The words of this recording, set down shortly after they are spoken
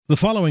The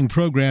following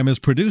program is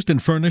produced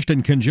and furnished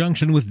in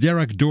conjunction with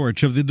Derek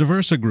Dortch of the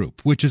Diversa Group,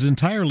 which is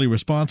entirely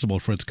responsible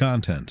for its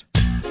content.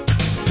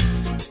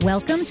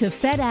 Welcome to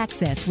Fed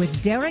Access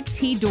with Derek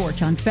T.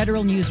 Dortch on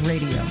Federal News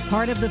Radio,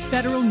 part of the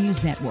Federal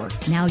News Network.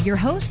 Now your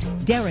host,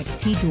 Derek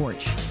T.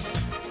 Dortch.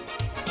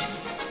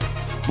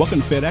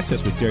 Welcome to Fed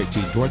Access with Derek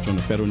T. Dortch on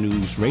the Federal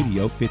News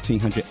Radio,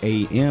 1500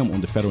 AM on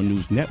the Federal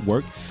News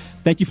Network.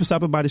 Thank you for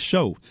stopping by the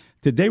show.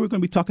 Today, we're going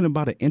to be talking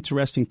about an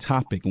interesting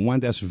topic, one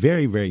that's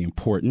very, very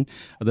important,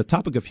 the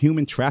topic of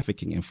human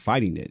trafficking and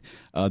fighting it.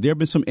 There have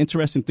been some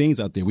interesting things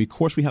out there. Of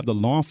course, we have the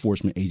law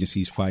enforcement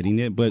agencies fighting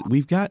it, but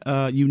we've got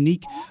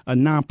unique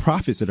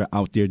nonprofits that are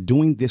out there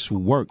doing this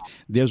work.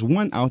 There's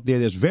one out there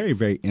that's very,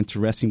 very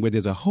interesting where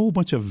there's a whole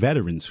bunch of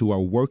veterans who are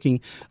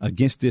working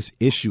against this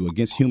issue,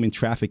 against human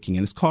trafficking,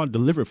 and it's called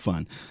Deliver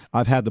Fund.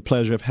 I've had the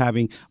pleasure of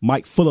having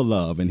Mike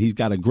Fullalove, and he's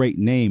got a great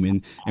name,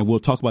 and we'll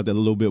talk about that a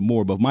little bit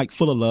more. But Mike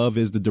Fullalove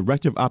is the Director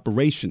of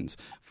Operations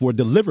for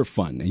Deliver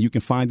Fund, and you can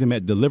find them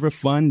at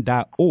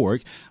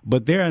deliverfund.org.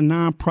 But they're a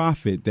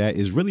nonprofit that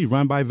is really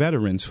run by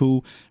veterans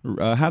who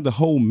have the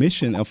whole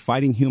mission of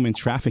fighting human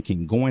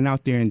trafficking, going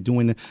out there and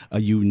doing a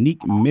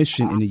unique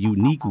mission in a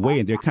unique way.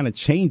 And they're kind of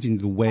changing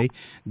the way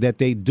that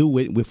they do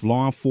it with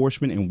law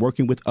enforcement and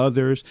working with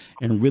others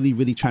and really,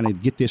 really trying to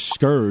get this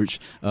scourge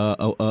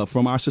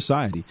from our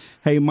society.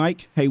 Hey,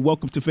 Mike. Hey,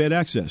 welcome to Fed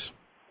Access.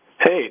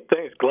 Hey,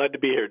 thanks. Glad to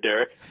be here,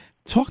 Derek.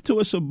 Talk to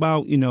us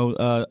about,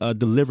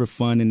 Deliver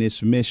Fund and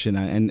its mission.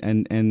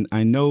 And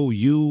I know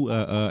you,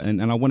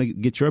 and I want to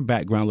get your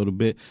background a little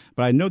bit,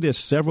 but I know there's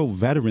several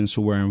veterans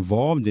who were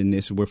involved in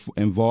this, were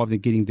involved in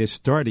getting this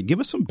started. Give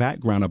us some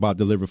background about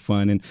Deliver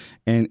Fund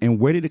and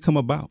where did it come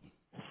about?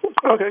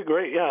 Okay,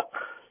 great. Yeah.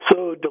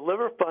 So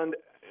Deliver Fund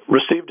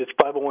received its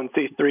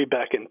 501c3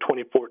 back in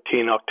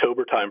 2014,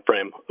 October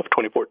timeframe of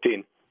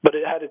 2014, but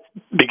it had its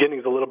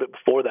beginnings a little bit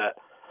before that.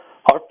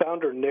 Our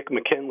founder, Nick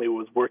McKinley,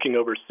 was working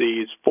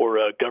overseas for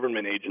a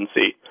government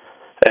agency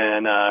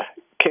and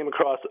came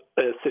across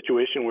a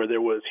situation where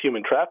there was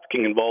human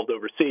trafficking involved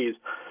overseas,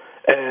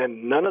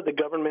 and none of the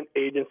government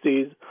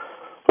agencies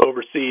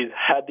overseas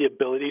had the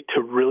ability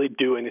to really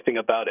do anything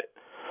about it.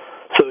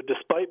 So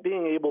despite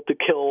being able to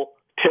kill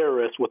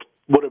terrorists with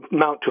what would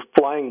amount to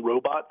flying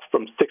robots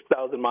from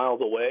 6,000 miles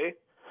away,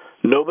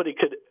 nobody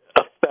could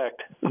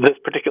affect this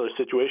particular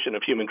situation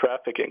of human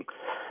trafficking.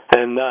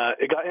 And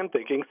it got him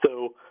thinking,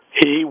 so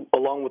he,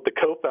 along with the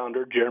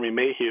co-founder, Jeremy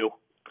Mayhew,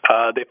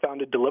 they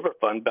founded Deliver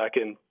Fund back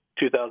in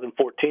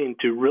 2014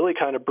 to really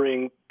kind of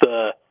bring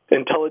the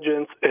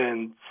intelligence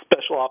and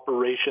special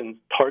operations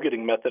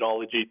targeting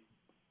methodology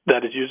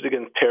that is used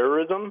against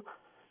terrorism.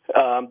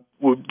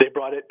 They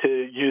brought it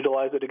to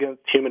utilize it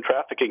against human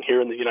trafficking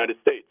here in the United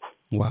States.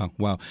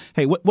 Wow.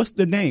 Hey, what's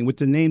the name? With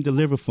the name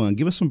Deliver Fund,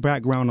 give us some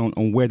background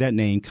on where that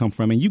name come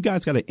from. And you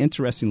guys got an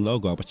interesting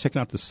logo. I was checking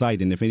out the site,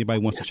 and if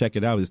anybody wants to check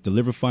it out, it's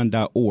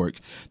deliverfund.org.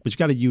 But you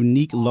got a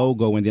unique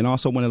logo, and then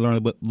also want to learn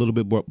a little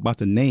bit more about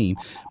the name.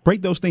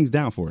 Break those things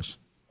down for us.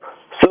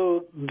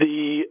 So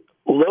the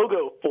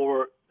logo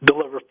for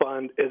Deliver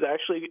Fund is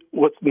actually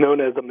what's known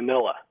as a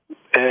manila.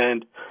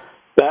 And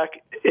back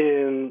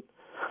in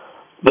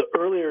the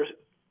earlier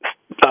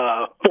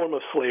form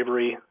of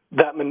slavery,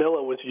 that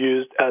manila was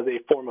used as a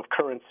form of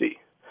currency,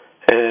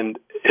 and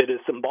it is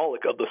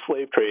symbolic of the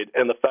slave trade.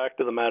 And the fact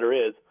of the matter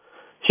is,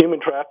 human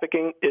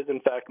trafficking is,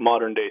 in fact,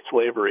 modern-day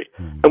slavery.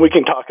 And we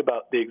can talk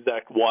about the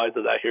exact whys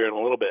of that here in a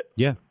little bit.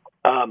 Yeah.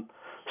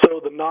 So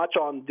the notch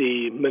on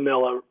the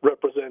manila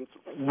represents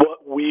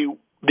the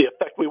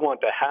effect we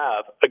want to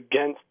have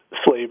against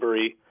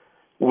slavery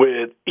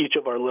with each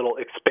of our little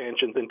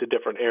expansions into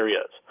different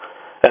areas.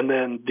 And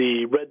then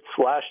the red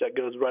slash that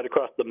goes right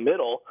across the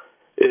middle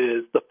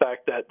is the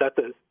fact that that's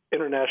an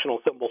international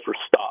symbol for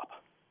stop.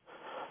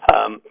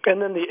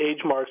 And then the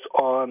age marks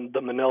on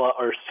the manila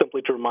are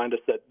simply to remind us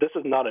that this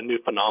is not a new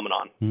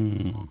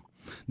phenomenon.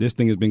 This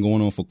thing has been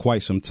going on for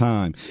quite some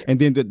time. And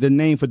then the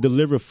name for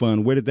Deliver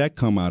Fund, where did that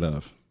come out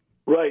of?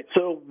 Right.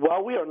 So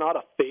while we are not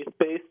a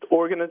faith-based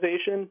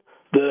organization,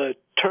 the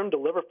term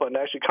Deliver Fund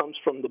actually comes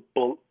from the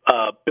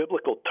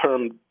biblical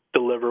term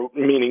deliver,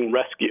 meaning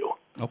rescue.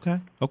 Okay.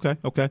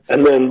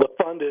 And then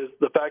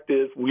the fact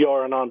is we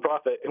are a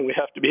nonprofit and we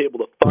have to be able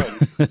to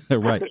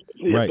fund right.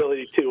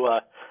 ability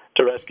to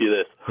rescue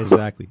this.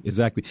 Exactly.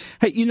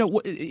 Hey,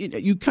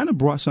 you kind of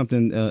brought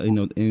something,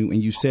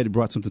 and you said it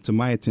brought something to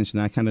my attention.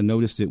 I kind of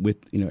noticed it with,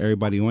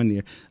 everybody on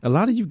there. A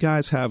lot of you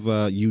guys have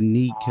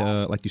unique,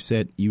 like you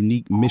said,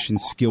 unique mission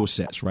skill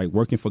sets, right?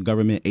 Working for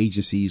government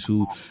agencies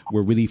who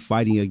were really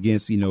fighting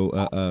against,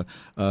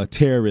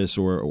 terrorists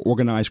or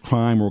organized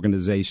crime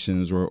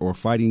organizations or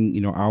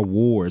fighting, our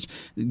wars.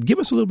 Give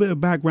us a little bit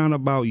of background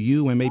about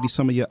you and maybe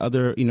some of your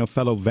other,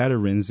 fellow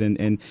veterans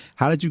and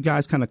how did you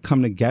guys kind of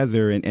come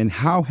together and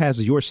how has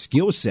your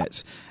skill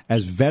sets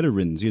as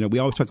veterans, we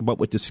always talk about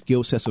what the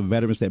skill sets of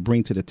veterans that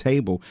bring to the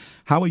table.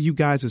 How are you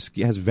guys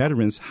as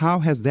veterans? How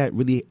has that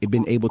really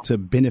been able to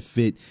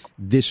benefit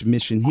this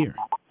mission here?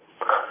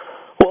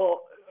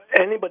 Well,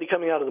 anybody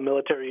coming out of the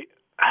military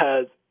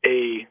has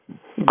a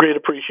great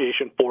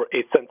appreciation for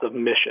a sense of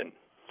mission.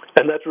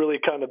 And that's really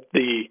kind of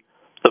the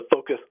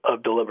focus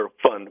of Deliver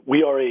Fund.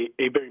 We are a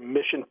very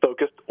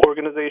mission-focused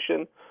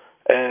organization,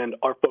 and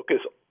our focus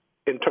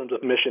in terms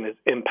of mission is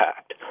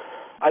impact.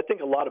 I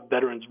think a lot of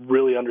veterans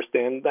really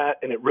understand that,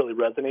 and it really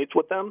resonates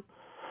with them.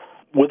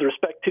 With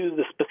respect to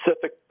the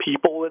specific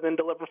people within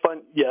Deliver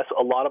Fund, yes,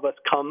 a lot of us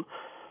come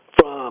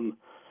from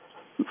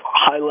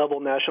high-level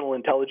national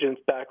intelligence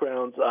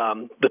backgrounds,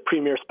 the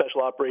premier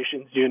special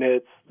operations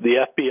units,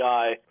 the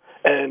FBI,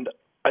 and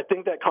I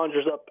think that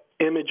conjures up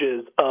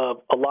images of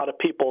a lot of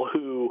people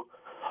who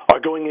are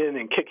going in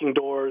and kicking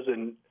doors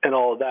and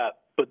all of that.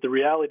 But the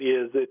reality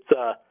is it's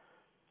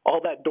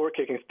all that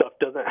door-kicking stuff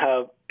doesn't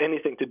have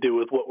anything to do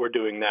with what we're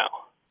doing now.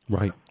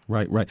 Right.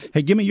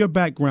 Hey, give me your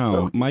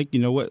background, Mike. You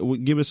know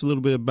what? Give us a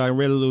little bit about. I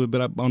read a little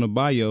bit up on the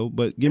bio,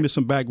 but give me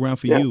some background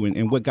for you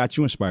and what got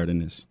you inspired in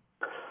this.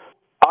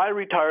 I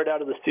retired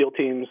out of the SEAL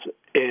teams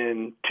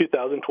in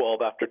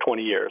 2012 after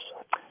 20 years.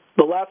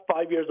 The last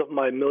 5 years of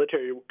my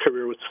military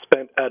career was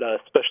spent at a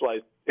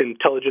specialized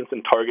intelligence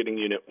and targeting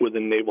unit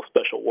within Naval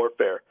Special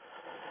Warfare.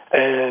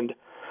 And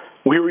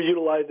we were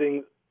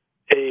utilizing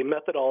a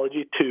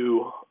methodology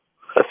to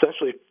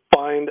essentially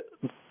find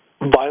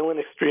violent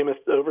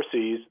extremists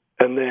overseas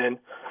and then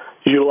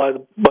utilize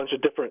a bunch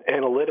of different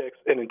analytics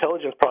and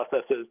intelligence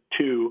processes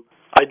to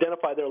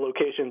identify their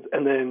locations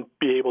and then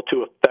be able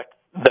to affect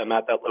them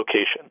at that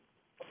location.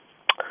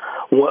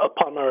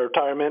 Upon my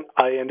retirement,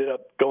 I ended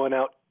up going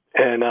out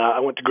and I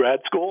went to grad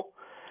school.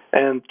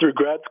 And through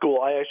grad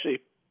school, I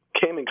actually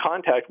came in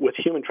contact with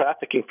human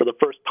trafficking for the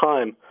first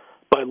time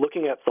by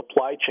looking at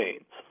supply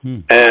chains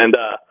and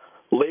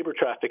labor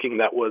trafficking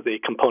that was a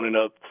component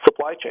of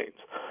supply chains.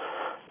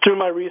 Through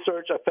my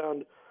research, I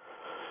found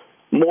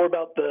more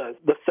about the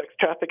sex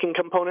trafficking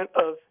component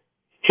of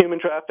human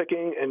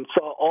trafficking and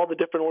saw all the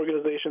different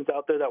organizations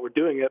out there that were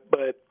doing it.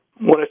 But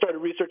when I started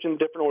researching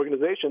different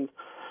organizations,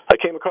 I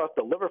came across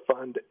the Deliver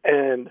Fund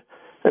and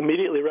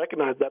immediately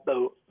recognized that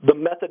the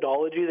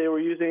methodology they were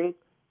using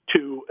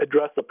to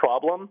address the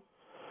problem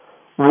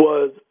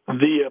was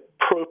the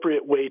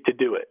appropriate way to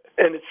do it.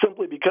 And it's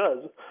simply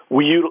because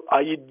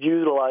I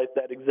utilized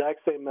that exact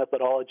same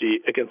methodology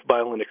against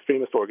violent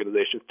extremist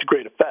organizations to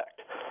great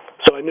effect.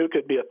 So I knew it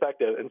could be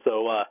effective, and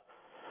so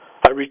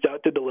I reached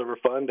out to Deliver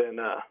Fund, and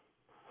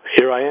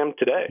here I am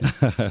today.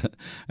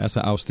 That's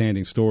an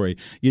outstanding story.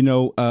 You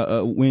know,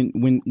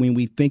 when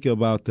we think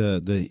about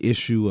the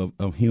issue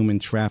of human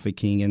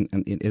trafficking, and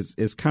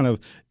it's kind of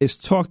it's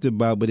talked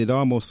about, but it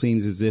almost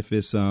seems as if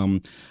it's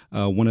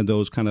one of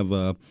those kind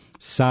of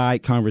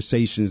side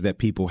conversations that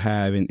people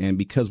have, and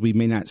because we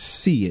may not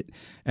see it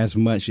as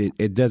much,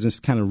 it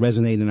doesn't kind of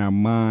resonate in our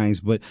minds.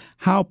 But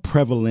how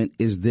prevalent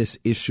is this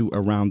issue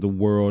around the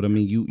world? I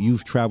mean,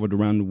 you've traveled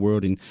around the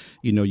world, and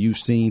you've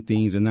seen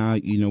things, and now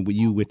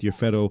you with your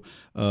fellow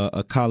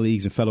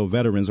colleagues and fellow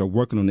veterans are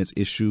working on this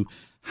issue.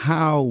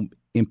 How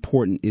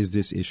important is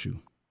this issue?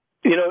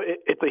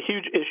 It's a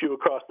huge issue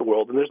across the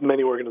world, and there's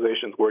many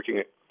organizations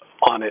working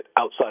on it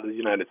outside of the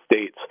United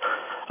States,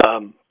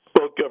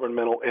 both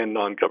governmental and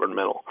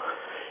non-governmental.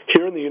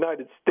 Here in the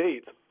United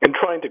States, in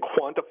trying to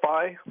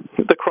quantify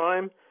the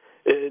crime,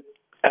 it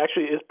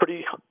actually is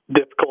pretty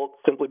difficult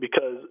simply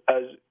because,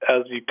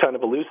 as you kind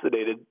of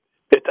elucidated,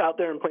 it's out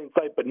there in plain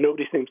sight, but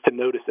nobody seems to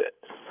notice it.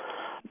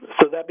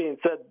 So that being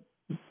said,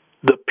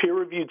 the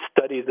peer-reviewed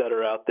studies that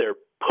are out there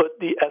put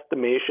the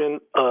estimation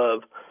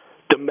of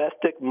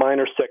domestic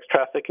minor sex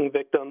trafficking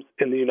victims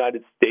in the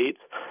United States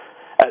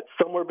at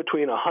somewhere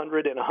between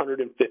 100 and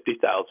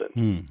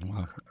 150,000.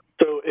 Wow.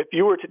 So if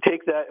you were to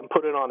take that and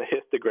put it on a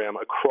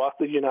histogram across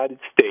the United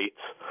States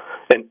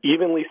and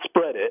evenly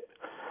spread it,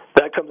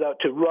 that comes out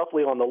to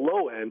roughly on the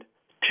low end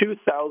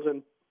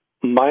 2,000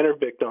 minor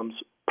victims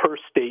per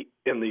state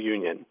in the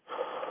Union,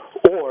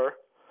 or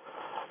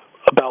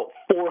about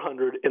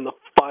 400 in the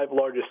 5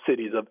 largest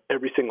cities of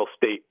every single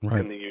state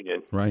in the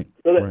Union. Right.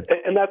 So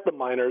and that's the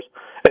minors,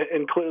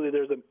 and clearly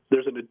there's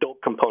an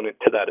adult component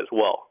to that as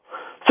well.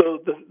 So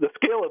the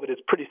scale of it is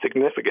pretty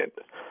significant.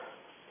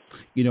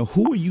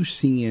 Who are you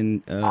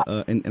seeing?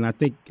 And I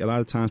think a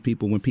lot of times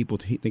when people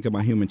think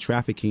about human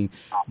trafficking,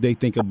 they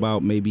think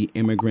about maybe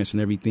immigrants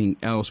and everything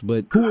else.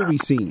 But who are we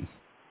seeing?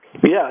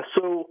 Yeah.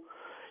 So,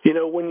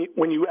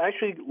 when you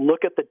actually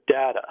look at the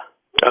data,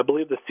 I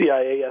believe the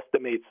CIA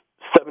estimates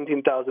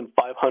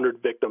 17,500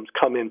 victims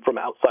come in from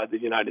outside the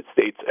United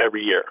States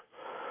every year.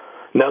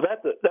 Now,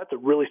 that's a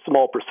really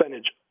small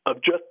percentage of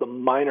just the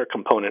minor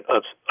component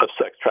of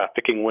sex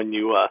trafficking when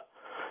you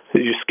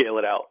scale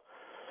it out.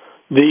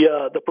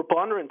 The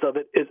preponderance of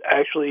it is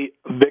actually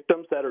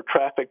victims that are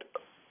trafficked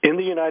in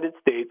the United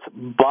States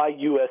by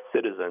U.S.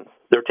 citizens.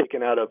 They're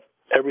taken out of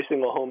every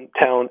single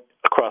hometown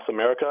across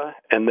America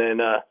and then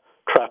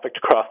trafficked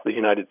across the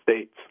United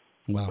States.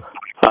 Wow.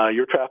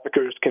 Your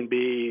traffickers can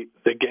be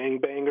the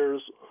gangbangers.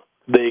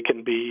 They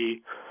can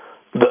be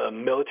the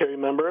military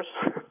members.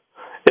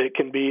 It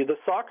can be the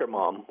soccer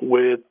mom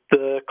with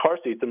the car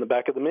seats in the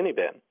back of the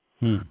minivan.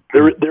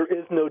 There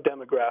is no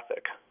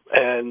demographic,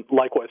 and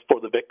likewise for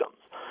the victims.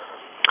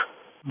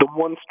 The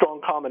one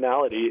strong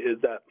commonality is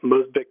that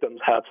most victims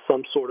have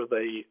some sort of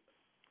a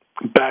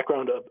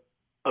background of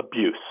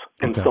abuse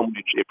in some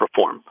way, shape, or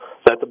form.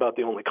 That's about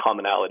the only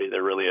commonality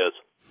there really is.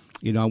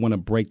 You know, I want to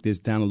break this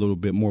down a little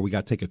bit more. We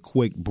got to take a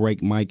quick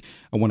break, Mike.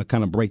 I want to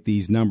kind of break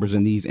these numbers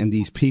and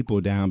these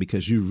people down,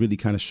 because you really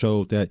kind of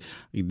showed that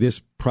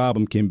this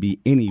problem can be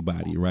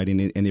anybody, right? And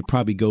it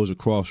probably goes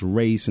across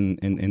race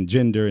and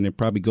gender, and it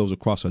probably goes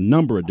across a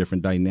number of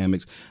different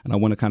dynamics. And I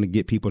want to kind of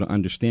get people to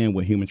understand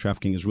what human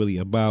trafficking is really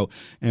about,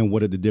 and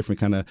what are the different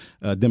kind of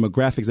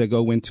demographics that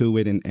go into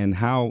it, and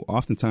how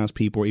oftentimes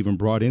people are even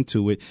brought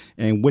into it,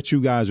 and what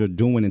you guys are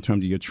doing in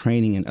terms of your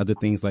training and other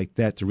things like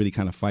that to really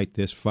kind of fight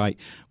this fight.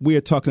 We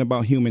are talking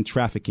about human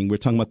trafficking. We're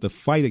talking about the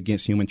fight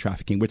against human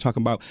trafficking. We're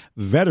talking about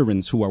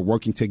veterans who are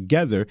working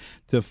together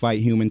to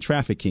fight human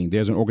trafficking.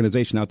 There's an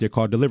organization out there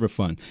called Deliver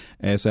Fund.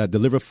 It's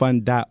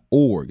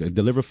deliverfund.org,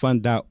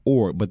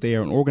 deliverfund.org. But they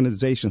are an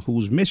organization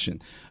whose mission,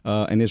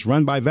 and it's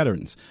run by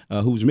veterans,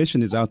 whose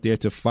mission is out there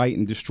to fight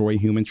and destroy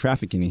human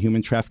trafficking and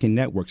human trafficking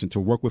networks, and to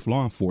work with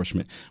law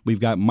enforcement. We've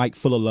got Mike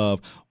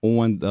Fullalove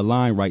on the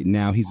line right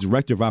now. He's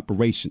Director of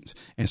Operations.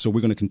 And so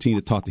we're going to continue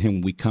to talk to him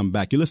when we come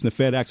back. You're listening to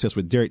Fed Access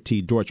with Derek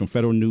T. Dortch on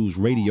Federal News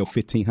Radio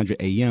 1500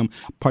 AM,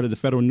 part of the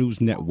Federal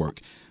News Network.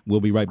 We'll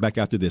be right back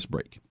after this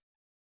break.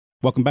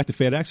 Welcome back to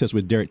Fed Access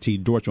with Derek T.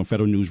 Dortch on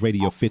Federal News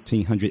Radio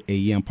 1500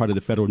 AM, part of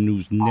the Federal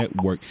News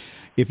Network.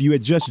 If you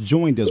had just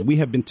joined us, we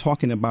have been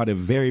talking about a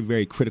very,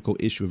 very critical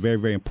issue, a very,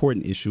 very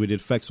important issue. It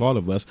affects all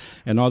of us.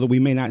 And although we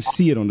may not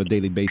see it on a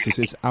daily basis,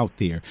 it's out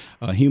there.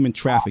 Human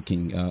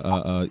trafficking,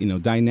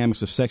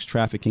 dynamics of sex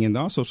trafficking. And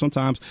also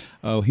sometimes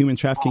human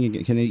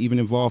trafficking can even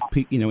involve,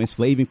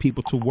 enslaving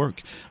people to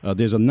work.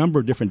 There's a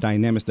number of different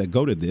dynamics that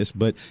go to this,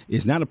 but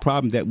it's not a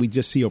problem that we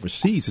just see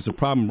overseas. It's a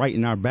problem right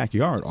in our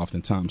backyard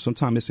oftentimes.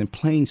 Sometimes it's in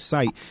plain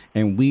sight,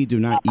 and we do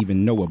not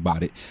even know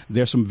about it.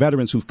 There's some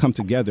veterans who've come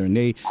together, and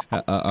they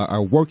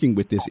are working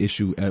with this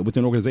issue with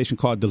an organization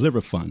called Deliver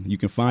Fund. You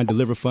can find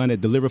Deliver Fund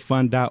at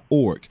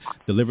deliverfund.org,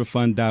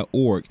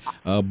 deliverfund.org.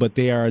 But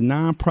they are a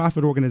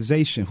nonprofit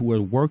organization who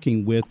are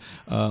working with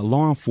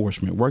law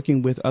enforcement,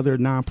 working with other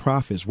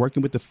nonprofits,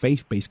 working with the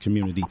faith-based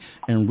community,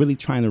 and really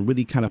trying to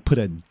really kind of put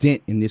a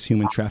dent in this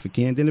human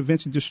trafficking and then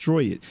eventually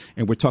destroy it.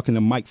 And we're talking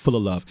to Mike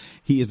Fullalove.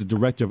 He is the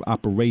Director of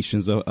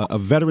Operations, a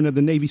veteran of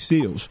the Navy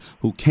SEALs,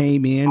 who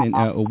came in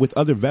and with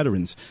other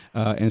veterans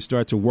and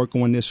started to work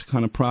on this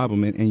kind of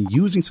problem and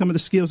using some of the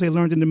skills they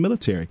learned in the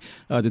military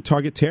to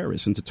target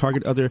terrorists and to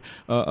target other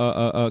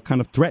kind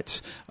of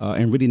threats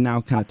and really now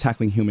kind of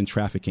tackling human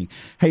trafficking.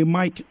 Hey,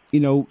 Mike,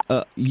 you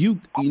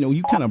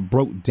kind of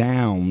broke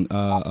down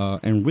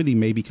and really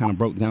maybe kind of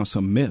broke down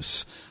some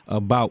myths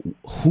about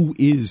who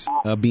is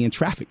being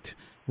trafficked.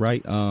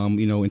 Right.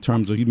 In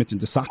terms of, you mentioned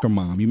the soccer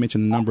mom, you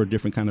mentioned a number of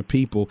different kind of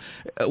people.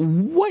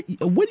 What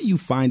are you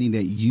finding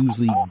that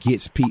usually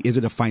gets people? Is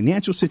it a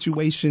financial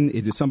situation?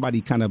 Is it somebody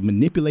kind of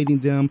manipulating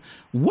them?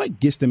 What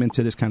gets them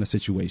into this kind of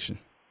situation?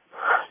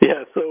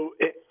 Yeah. So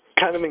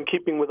kind of in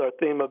keeping with our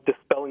theme of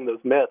dispelling those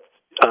myths,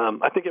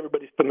 I think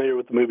everybody's familiar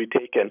with the movie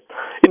Taken.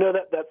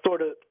 That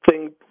sort of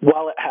thing,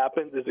 while it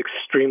happens, is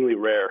extremely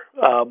rare.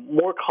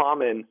 More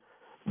common,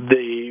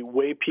 the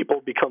way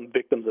people become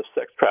victims of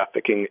sex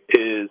trafficking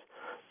is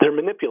they're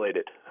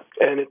manipulated,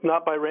 and it's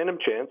not by random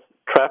chance.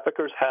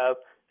 Traffickers have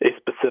a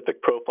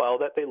specific profile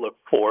that they look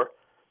for.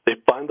 They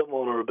find the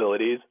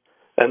vulnerabilities,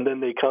 and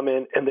then they come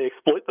in and they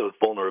exploit those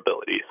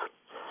vulnerabilities.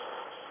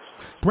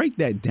 Break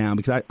that down,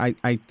 because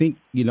I think,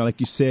 like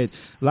you said,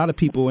 a lot of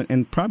people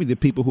and probably the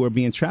people who are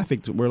being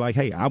trafficked were like,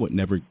 hey, I would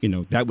never,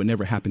 that would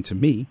never happen to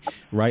me.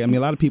 Right. I mean, a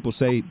lot of people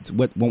say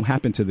what won't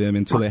happen to them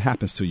until it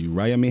happens to you.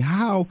 Right. I mean,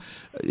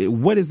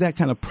 what is that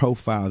kind of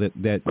profile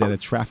that a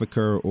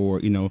trafficker or,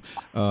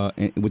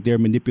 with their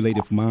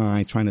manipulative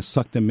mind trying to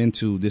suck them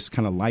into this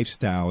kind of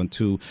lifestyle,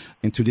 into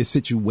this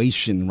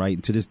situation, right,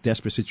 into this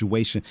desperate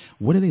situation?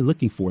 What are they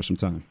looking for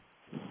sometimes?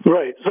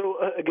 Right. So,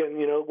 again,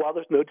 while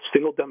there's no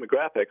single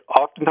demographic,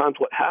 oftentimes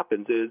what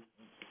happens is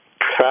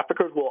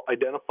traffickers will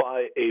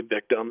identify a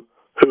victim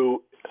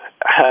who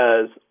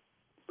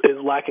is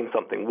lacking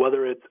something,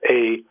 whether it's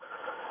a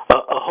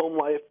home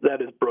life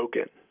that is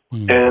broken.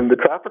 And the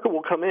trafficker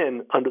will come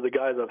in under the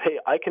guise of, hey,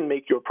 I can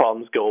make your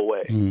problems go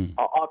away.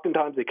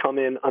 Oftentimes they come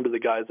in under the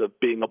guise of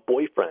being a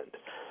boyfriend.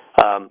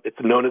 It's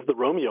known as the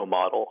Romeo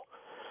model.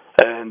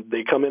 And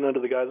they come in under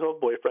the guise of a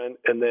boyfriend,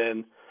 and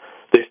then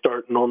they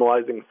start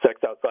normalizing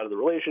sex outside of the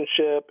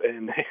relationship,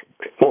 and hey,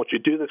 won't you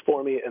do this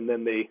for me? And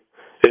then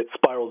it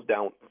spirals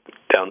down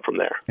from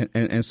there.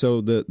 And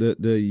so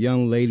the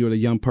young lady or the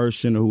young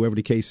person or whoever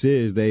the case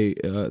is,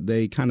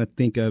 they kind of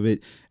think of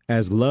it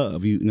as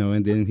love,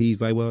 and then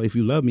he's like, well, if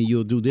you love me,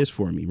 you'll do this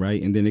for me,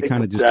 right? And then it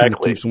kind of just kind of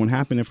keeps on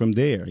happening from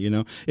there,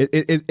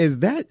 Is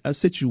that a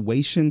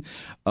situation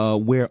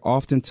where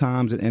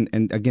oftentimes, and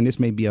again, this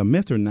may be a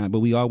myth or not, but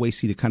we always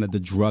see the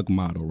drug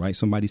model, right?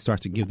 Somebody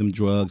starts to give them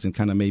drugs and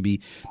kind of maybe,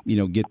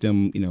 get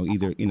them,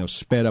 either,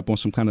 sped up on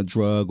some kind of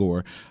drug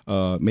or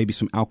maybe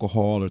some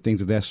alcohol or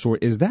things of that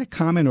sort. Is that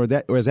common or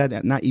is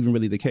that not even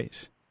really the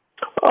case?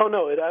 Oh,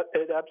 no, it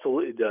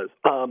absolutely does.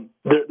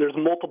 There's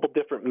multiple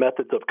different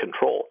methods of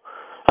control.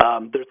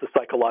 There's the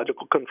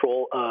psychological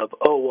control of,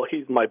 oh, well,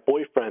 he's my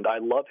boyfriend. I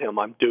love him.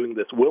 I'm doing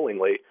this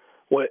willingly,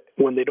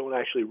 when they don't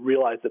actually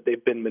realize that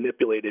they've been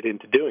manipulated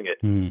into doing it.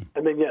 And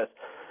then, yes,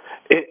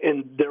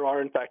 and there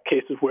are, in fact,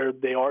 cases where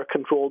they are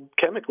controlled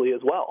chemically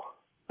as well.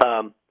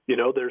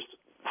 There's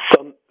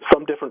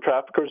some different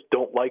traffickers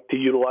don't like to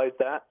utilize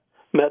that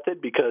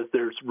method because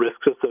there's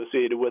risks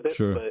associated with it,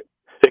 Sure. but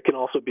it can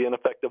also be an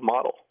effective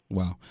model.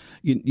 Wow.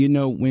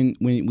 When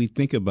we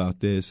think about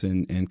this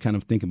and kind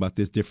of think about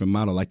this different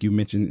model, like you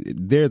mentioned,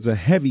 there's a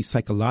heavy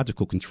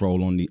psychological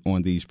control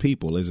on these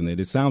people, isn't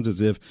it? It sounds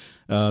as if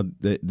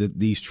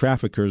these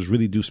traffickers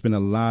really do spend a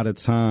lot of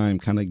time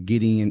kind of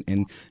getting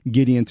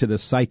into the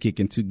psychic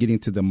and to getting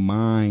to the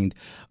mind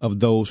of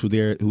those who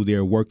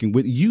they're working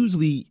with.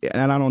 Usually,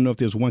 and I don't know if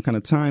there's one kind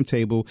of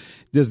timetable.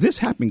 Does this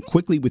happen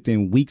quickly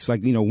within weeks?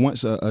 Like,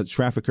 once a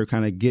trafficker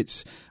kind of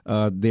gets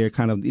their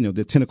kind of,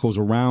 the tentacles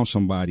around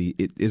somebody,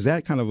 is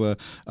that kind of a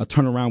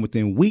turnaround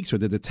within weeks, or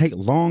did it take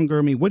longer?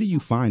 I mean, what do you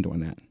find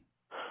on that?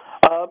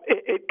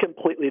 It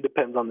completely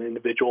depends on the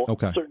individual.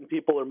 Okay. Certain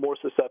people are more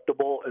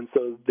susceptible, and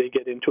so they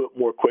get into it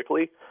more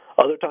quickly.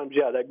 Other times,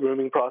 that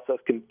grooming process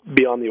can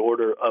be on the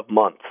order of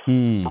months.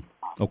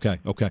 Okay.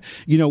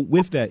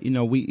 With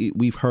that,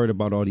 we've heard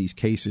about all these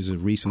cases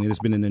of recently. It's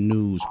been in the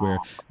news where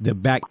the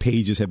back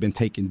pages have been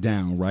taken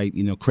down, right?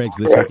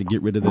 Craigslist had to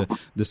get rid of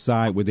the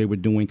side where they were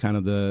doing kind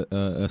of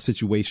the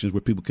situations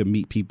where people could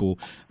meet people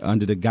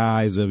under the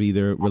guise of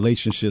either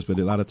relationships, but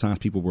a lot of times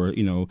people were,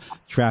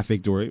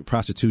 trafficked or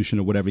prostitution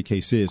or whatever the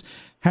case is.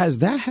 Has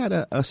that had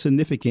a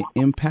significant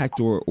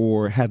impact,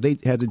 or has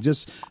it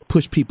just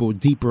pushed people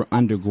deeper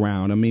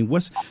underground? I mean,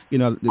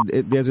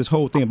 there's this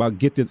whole thing about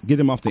get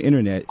them off the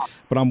internet,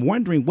 but I'm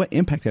wondering what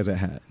impact has it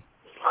had?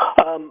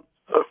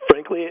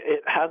 Frankly,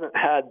 it hasn't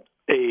had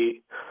the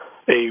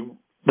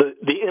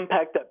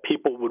impact that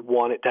people would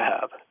want it to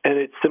have, and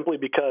it's simply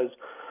because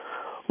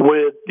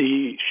with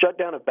the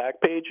shutdown of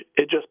Backpage,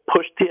 it just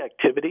pushed the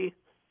activity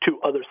to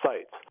other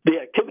sites. The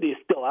activity is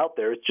still out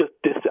there. It's just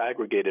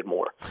disaggregated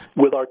more.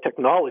 With our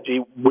technology,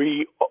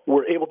 we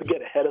were able to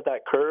get ahead of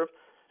that curve,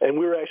 and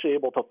we were actually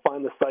able to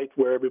find the sites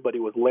where everybody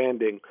was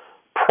landing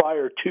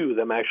prior to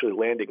them actually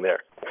landing there.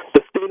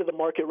 The state of the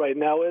market right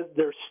now is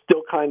they're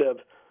still kind of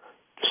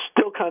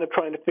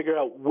trying to figure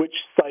out which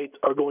sites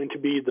are going to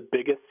be the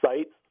biggest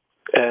sites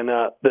and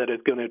that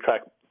is going to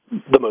attract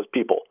the most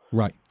people.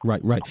 Right.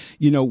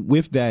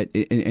 With that,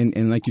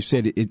 and like you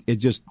said,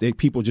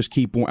 people just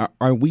keep on.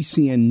 Are we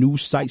seeing new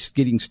sites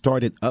getting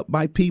started up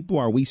by people?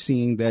 Are we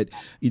seeing that,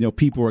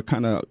 people are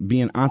kind of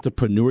being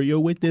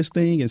entrepreneurial with this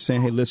thing and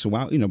saying, hey, listen,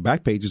 well,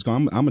 Backpage is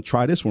gone. I'm going to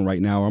try this one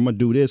right now, or I'm going to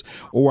do this.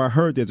 Or I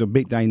heard there's a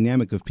big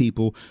dynamic of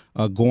people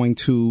going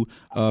to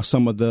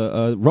some of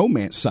the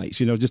romance sites,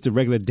 just the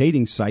regular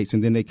dating sites.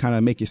 And then they kind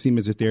of make it seem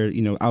as if they're,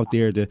 out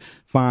there to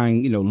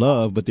find,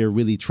 love, but they're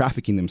really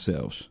trafficking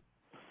themselves.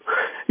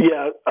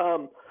 Yeah,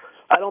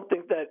 I don't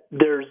think that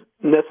there's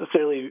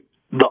necessarily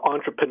the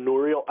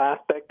entrepreneurial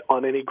aspect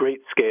on any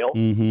great scale.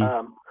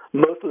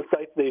 Most of the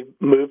sites they've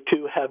moved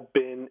to have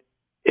been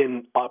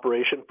in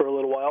operation for a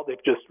little while.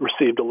 They've just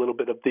received a little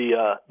bit of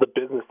the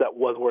business that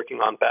was working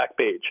on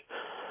Backpage.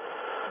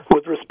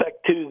 With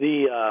respect to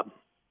the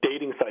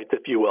dating sites,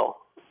 if you will,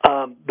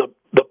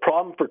 the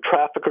problem for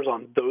traffickers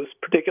on those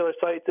particular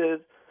sites is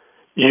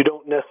you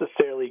don't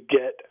necessarily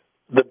get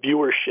the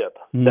viewership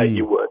that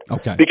you would,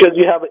 because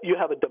you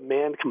have a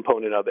demand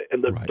component of it,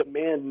 and the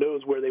demand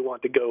knows where they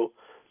want to go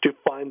to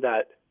find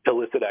that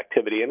illicit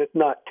activity, and it's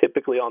not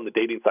typically on the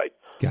dating site.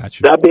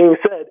 Gotcha. That being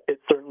said,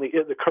 it certainly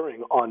is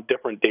occurring on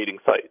different dating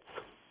sites.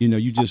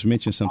 You just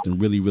mentioned something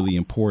really, really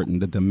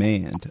important, the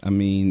demand. I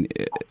mean,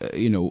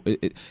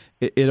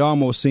 it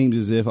almost seems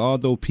as if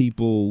although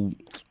people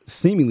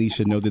seemingly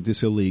should know that this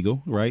is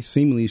illegal, right?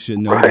 Seemingly should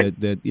know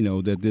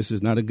that this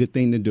is not a good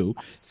thing to do.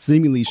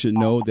 Seemingly should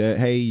know that,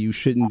 hey, you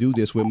shouldn't do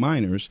this with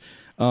minors.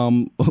 Are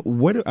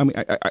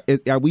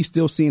we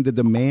still seeing the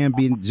demand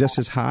being just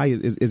as high?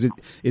 Is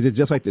it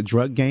just like the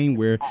drug game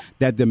where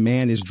that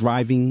demand is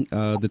driving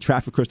the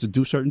traffickers to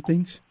do certain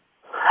things?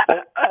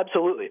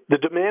 Absolutely, the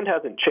demand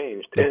hasn't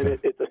changed, and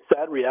it's a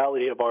sad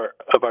reality of our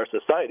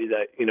society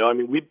that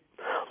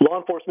law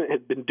enforcement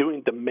has been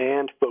doing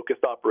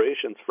demand-focused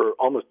operations for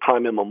almost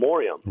time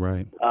immemorial.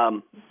 Right.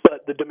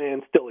 But the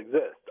demand still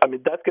exists. I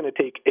mean, that's going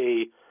to take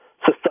a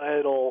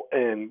societal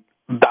and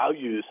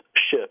values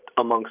shift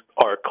amongst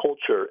our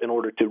culture in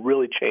order to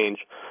really change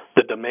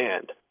the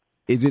demand.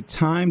 Is it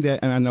time that,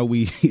 and I know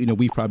we've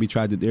probably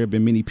tried to, there have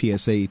been many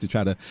PSAs to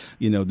try to,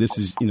 this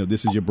is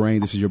your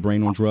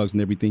brain on drugs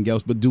and everything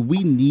else. But do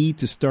we need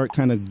to start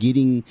kind of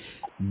getting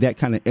that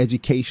kind of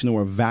educational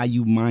or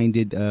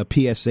value-minded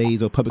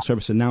PSAs or public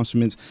service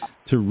announcements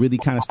to really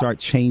kind of start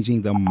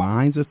changing the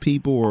minds of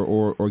people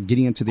or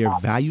getting into their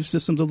value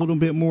systems a little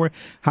bit more?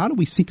 How do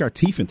we sink our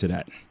teeth into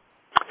that?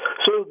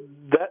 So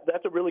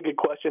that's a really good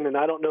question, and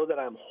I don't know that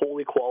I'm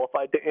wholly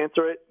qualified to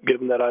answer it,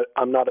 given that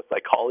I'm not a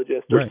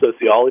psychologist or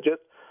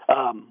sociologist.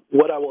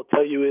 What I will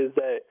tell you is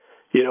that,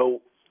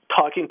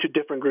 talking to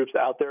different groups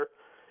out there,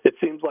 it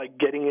seems like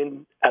getting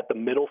in at the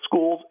middle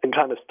schools and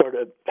kind of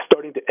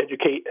starting to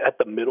educate at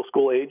the middle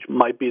school age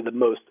might be the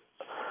most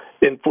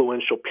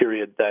influential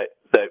period that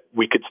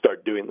we could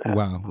start doing that.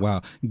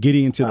 Wow.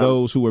 Getting into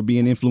those who are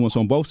being influenced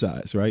on both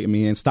sides, right? I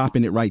mean, and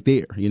stopping it right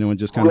there, and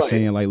just kind of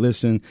saying like,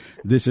 listen,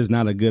 this is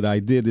not a good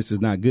idea. This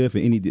is not good for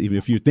any,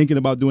 if you're thinking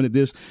about doing it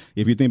if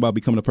you're thinking about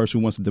becoming a person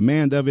who wants to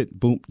demand of it,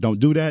 boom, don't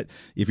do that.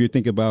 If you're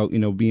thinking about,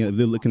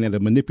 looking at a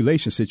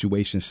manipulation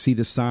situation, see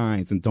the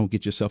signs and don't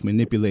get yourself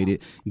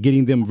manipulated,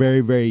 getting them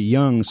very, very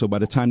young. So by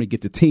the time they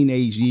get to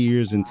teenage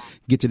years and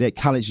get to that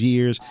college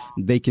years,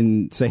 they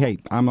can say, hey,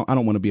 I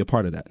don't want to be a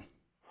part of that.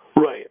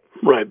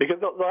 Right, because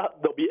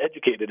they'll be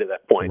educated at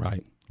that point.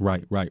 Right.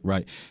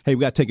 Hey,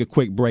 we got to take a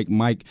quick break,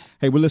 Mike.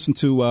 Hey, we're listening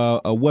to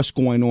what's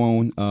going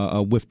on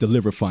with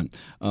Deliver Fund.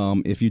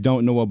 If you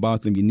don't know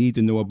about them, you need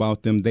to know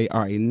about them. They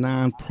are a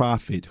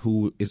nonprofit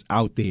who is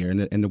out there,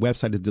 and the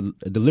website is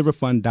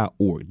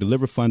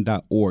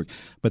deliverfund.org,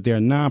 But they're a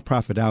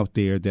nonprofit out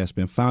there that's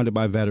been founded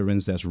by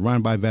veterans, that's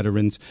run by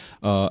veterans,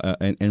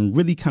 and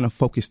really kind of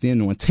focused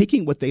in on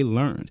taking what they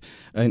learned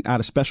out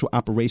of special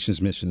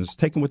operations missions,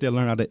 taking what they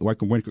learned out of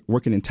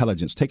working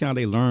intelligence, taking how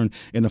they learned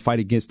in the fight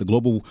against the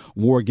global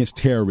war against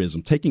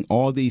terrorism, taking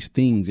all these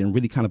things and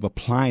really kind of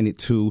applying it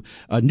to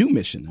a new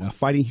mission,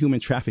 fighting human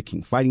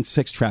trafficking, fighting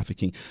sex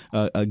trafficking,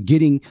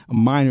 getting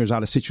minors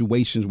out of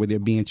situations where they're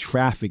being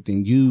trafficked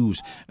and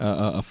used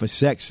for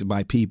sex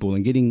by people,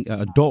 and getting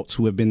adults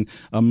who have been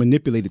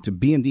manipulated to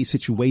be in these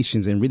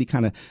situations, and really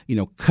kind of,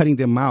 cutting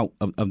them out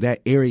of that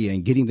area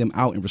and getting them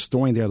out and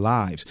restoring their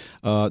lives.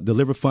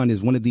 Deliver Fund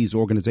is one of these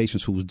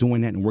organizations who's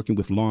doing that and working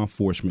with law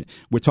enforcement.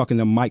 We're talking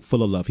to Mike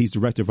Fullalove. He's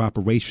Director of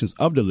Operations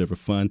of Deliver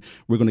Fund.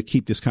 We're going to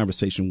keep this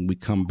conversation when we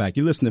come back.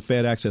 You're listening to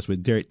Fed Access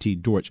with Derek T.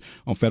 Dortch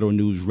on Federal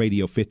News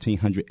Radio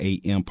 1500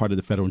 AM, part of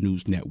the Federal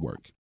News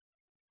Network.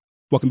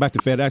 Welcome back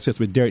to Fed Access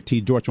with Derek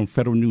T. Dortch on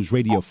Federal News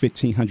Radio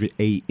 1500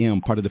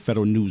 AM, part of the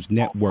Federal News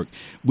Network.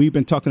 We've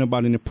been talking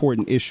about an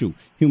important issue,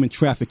 human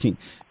trafficking.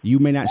 You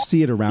may not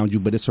see it around you,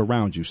 but it's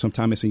around you.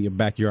 Sometimes it's in your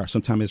backyard.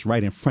 Sometimes it's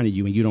right in front of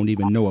you and you don't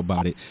even know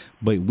about it.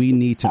 But we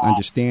need to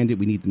understand it.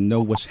 We need to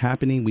know what's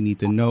happening. We need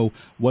to know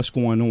what's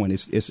going on.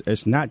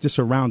 It's not just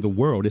around the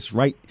world. It's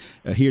right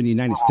here in the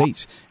United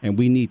States. And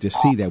we need to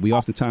see that. We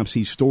oftentimes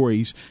see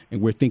stories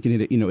and we're thinking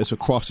that, it's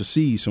across the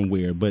seas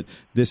somewhere. But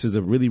this is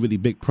a really, really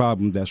big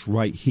problem that's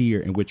right here,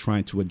 and we're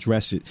trying to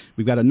address it.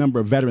 We've got a number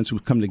of veterans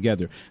who've come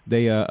together.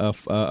 They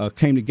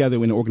came together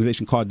in an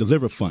organization called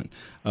Deliver Fund.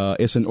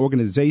 It's an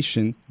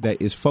organization that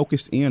is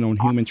focused in on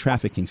human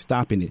trafficking,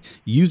 stopping it,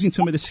 using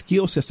some of the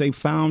skill sets they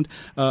found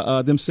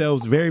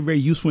themselves very, very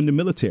useful in the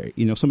military.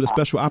 Some of the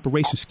special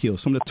operations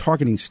skills, some of the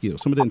targeting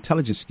skills, some of the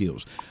intelligence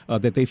skills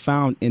that they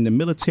found in the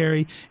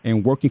military,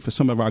 and working for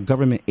some of our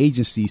government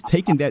agencies,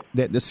 taking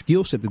the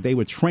skill set that they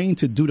were trained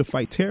to do to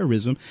fight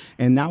terrorism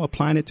and now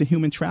applying it to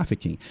human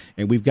trafficking.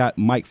 And we've got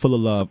Mike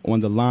Fullalove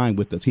on the line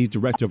with us. He's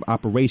Director of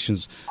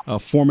Operations,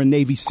 former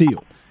Navy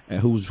SEAL.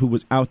 Who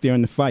was out there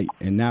in the fight,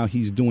 and now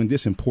he's doing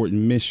this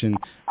important mission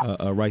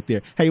right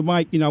there. Hey,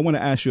 Mike, I want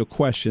to ask you a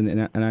question,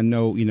 and I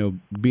know,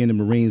 being in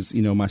the Marines,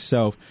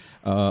 myself,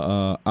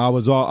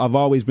 I've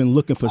always been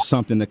looking for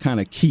something to kind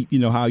of keep,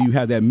 how you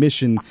have that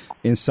mission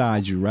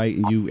inside you, right?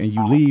 And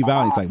you leave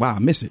out, and it's like, wow, I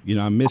miss it.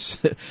 I miss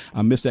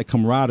that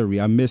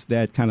camaraderie. I miss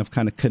that kind of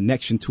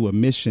connection to a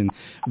mission.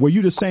 Were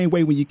you the same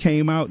way when you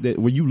came out?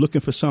 Were you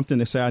looking for something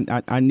to say,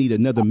 I need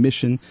another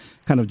mission,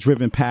 kind of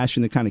driven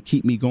passion to kind of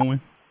keep me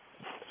going?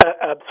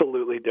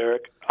 Absolutely,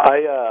 Derek.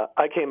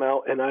 I came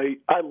out and I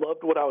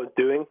loved what I was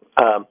doing,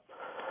 but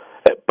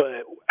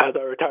as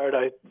I retired,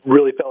 I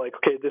really felt like,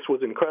 okay, this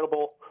was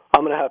incredible.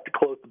 I'm going to have to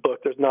close the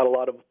book. There's not a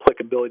lot of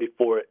applicability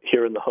for it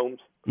here in the homes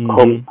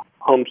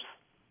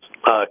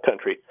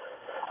country.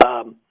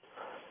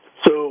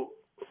 So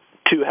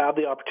to have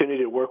the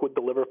opportunity to work with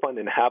Deliver Fund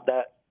and have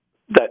that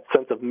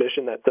sense of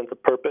mission, that sense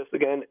of purpose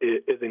again,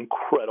 is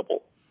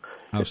incredible.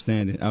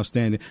 Outstanding.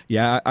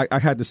 Yeah, I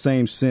had the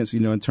same sense,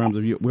 in terms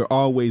of we're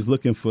always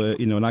looking for,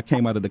 and I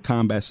came out of the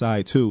combat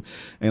side too.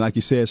 And like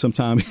you said,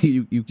 sometimes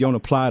you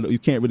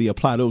can't really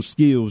apply those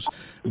skills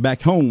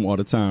back home all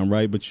the time,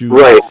 right? But you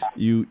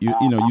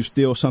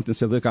still something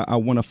said, look, I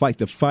want to fight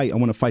the fight. I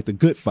want to fight the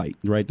good fight,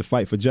 right? The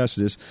fight for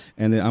justice.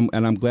 And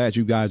I'm glad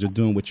you guys are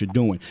doing what you're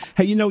doing.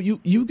 Hey,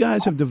 you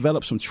guys have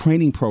developed some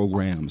training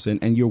programs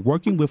and you're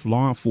working with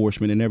law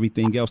enforcement and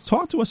everything else.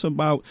 Talk to us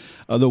about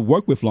the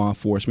work with law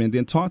enforcement, and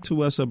then talk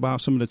to us about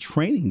some of the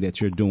training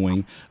that you're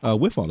doing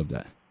with all of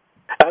that.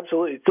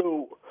 Absolutely.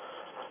 So,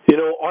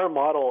 our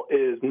model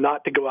is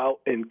not to go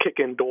out and kick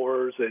in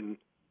doors and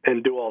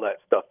do all that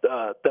stuff.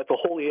 That's a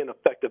wholly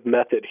ineffective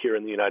method here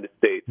in the United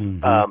States.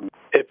 Mm-hmm.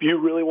 If you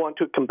really want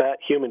to combat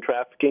human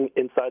trafficking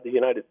inside the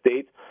United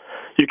States,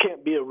 you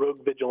can't be a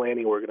rogue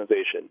vigilante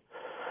organization.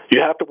 You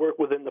have to work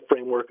within the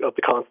framework of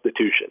the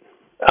Constitution.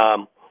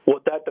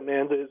 What that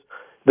demands is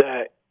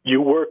that you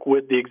work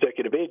with the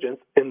executive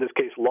agents, in this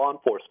case, law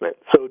enforcement.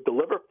 So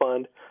Deliver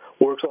Fund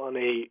works on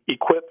a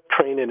equip,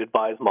 train, and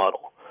advise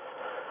model.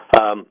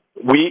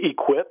 We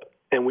equip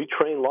and we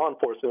train law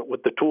enforcement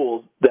with the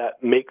tools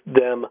that make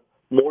them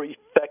more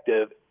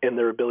effective in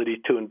their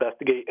ability to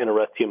investigate and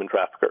arrest human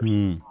traffickers.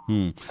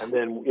 Mm-hmm. And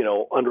then,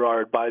 under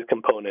our advise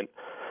component,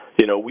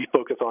 we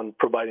focus on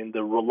providing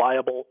the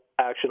reliable,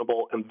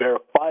 actionable, and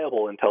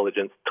verifiable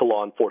intelligence to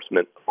law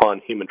enforcement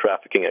on human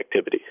trafficking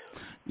activities.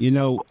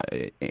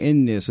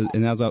 In this,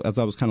 and as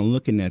I was kind of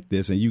looking at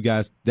this, and you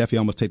guys definitely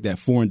almost take that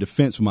foreign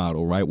defense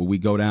model, right, where we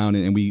go down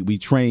and we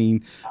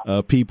train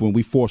people and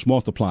we force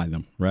multiply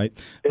them, right?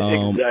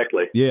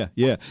 Exactly. Yeah.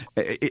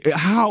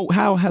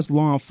 How has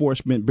law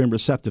enforcement been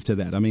receptive to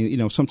that? I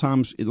mean,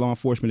 sometimes law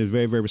enforcement is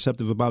very, very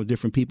receptive about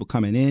different people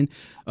coming in.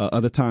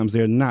 Other times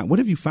they're not. What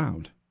have you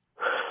found?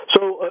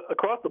 So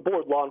across the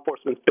board, law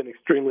enforcement's been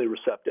extremely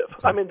receptive.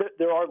 Okay. I mean,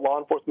 there are law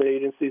enforcement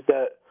agencies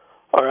that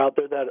are out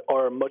there that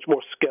are much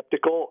more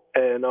skeptical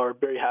and are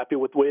very happy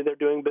with the way they're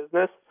doing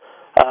business.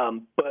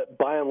 But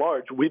by and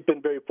large, we've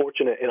been very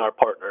fortunate in our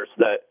partners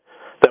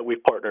that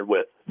we've partnered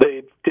with.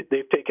 They've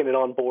taken it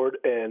on board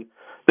and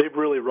they've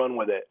really run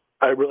with it.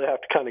 I really have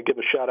to kind of give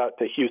a shout out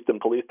to Houston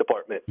Police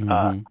Department.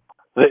 Mm-hmm.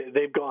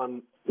 They've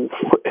gone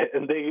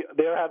and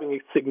they are having a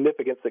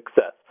significant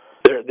success.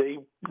 They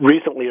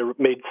recently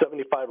made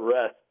 75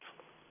 arrests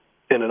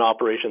in an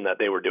operation that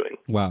they were doing.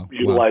 Wow.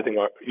 Utilizing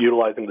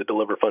the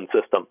Deliver Fund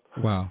system.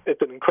 Wow.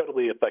 It's an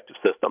incredibly effective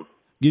system.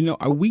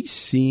 Are we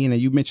seeing,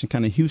 and you mentioned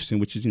kind of Houston,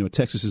 which is,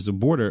 Texas is a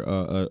border,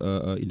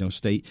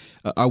 state.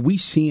 Are we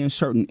seeing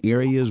certain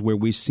areas where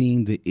we're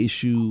seeing the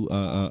issue,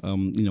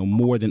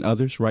 more than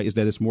others, right? Is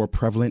that it's more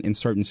prevalent in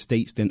certain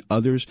states than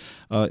others?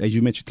 As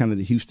you mentioned, kind of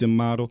the Houston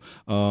model.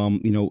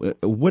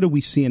 What are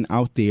we seeing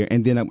out there?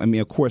 And then,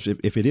 of course,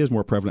 if it is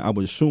more prevalent, I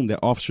would assume that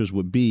officers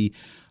would be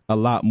a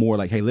lot more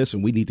like, hey,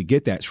 listen, we need to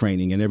get that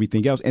training and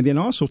everything else. And then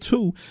also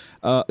too,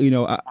 I've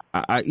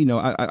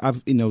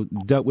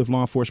dealt with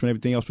law enforcement and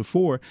everything else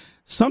before.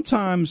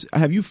 Sometimes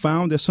have you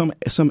found that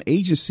some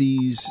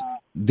agencies,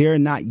 they're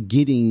not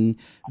getting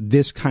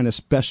this kind of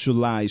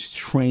specialized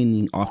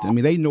training often? I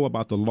mean, they know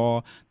about the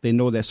law, they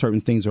know that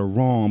certain things are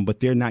wrong, but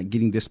they're not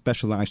getting this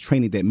specialized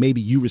training that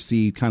maybe you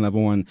receive kind of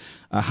on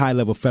a high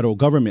level federal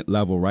government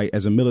level, right?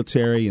 As a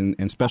military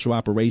and special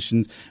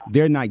operations,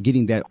 they're not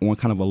getting that on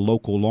kind of a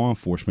local law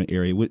enforcement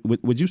area.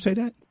 Would you say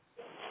that?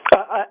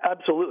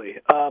 Absolutely.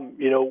 When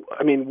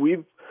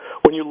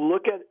you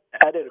look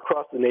at it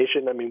across the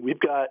nation, we've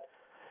got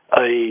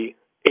a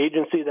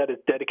agency that is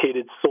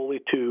dedicated solely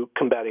to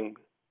combating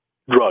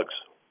drugs.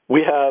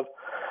 We have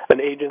an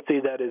agency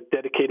that is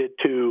dedicated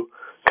to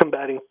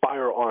combating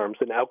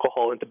firearms and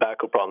alcohol and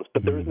tobacco problems,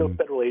 but there is no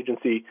federal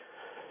agency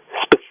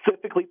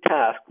specifically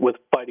tasked with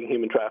fighting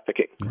human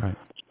trafficking. Right.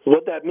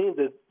 What that means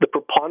is the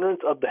preponderance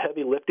of the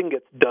heavy lifting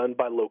gets done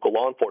by local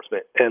law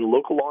enforcement, and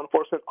local law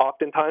enforcement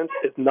oftentimes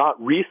is not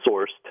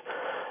resourced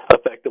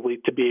effectively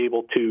to be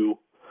able to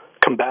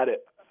combat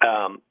it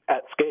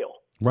at scale.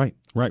 Right.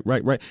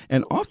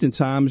 And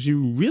oftentimes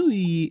you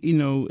really,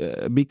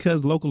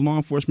 because local law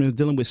enforcement is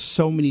dealing with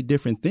so many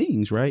different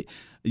things, right?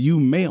 You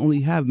may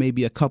only have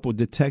maybe a couple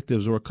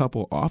detectives or a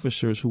couple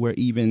officers who are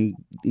even,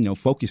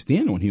 focused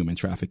in on human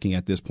trafficking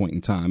at this point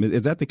in time.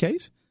 Is that the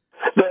case?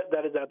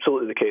 That is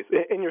absolutely the case.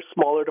 In your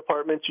smaller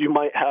departments, you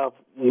might have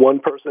one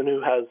person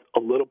who has a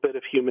little bit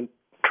of human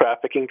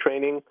trafficking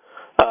training,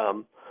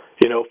 from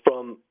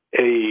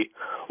a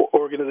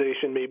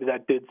organization maybe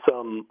that does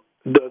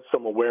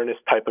some awareness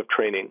type of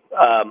training.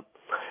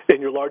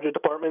 In your larger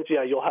departments,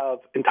 you'll have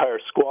entire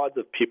squads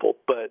of people,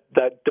 but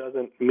that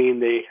doesn't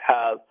mean they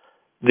have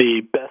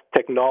the best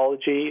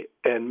technology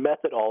and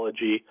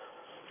methodology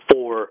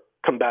for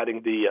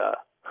combating the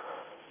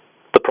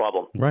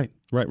problem. Right.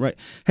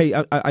 Hey,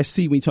 I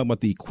see when you talk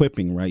about the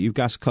equipping, right? You've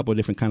got a couple of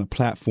different kind of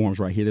platforms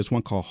right here. There's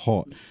one called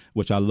HALT,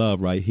 which I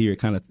love right here. It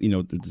kind of,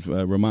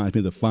 reminds me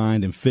of the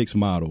find and fix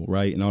model,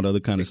 right? And all the other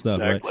kind of stuff,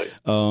 right?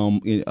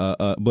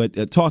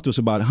 But talk to us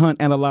about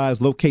hunt,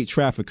 analyze, locate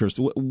traffickers.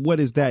 What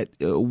is that?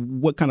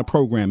 What kind of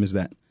program is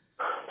that?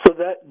 So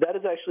that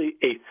is actually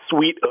a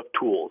suite of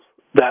tools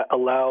that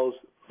allows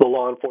the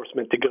law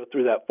enforcement to go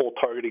through that full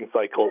targeting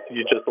cycle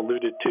you just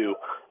alluded to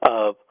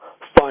of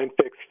find,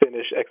 fix,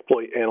 finish,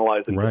 exploit,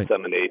 analyze, and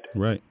disseminate.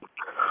 Right.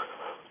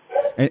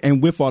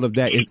 And with all of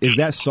that, is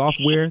that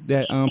software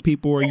that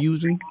people are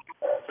using?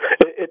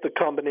 It's a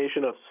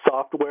combination of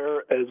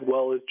software as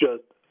well as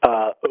just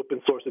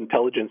open source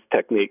intelligence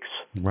techniques.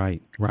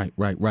 Right. One of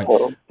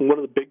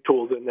the big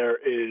tools in there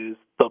is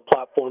the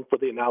platform for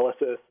the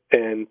analysis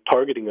and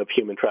targeting of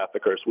human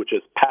traffickers, which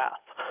is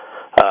PATH.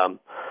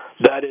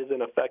 That is,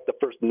 in effect, the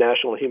first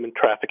national human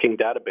trafficking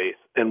database.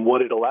 And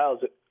what it allows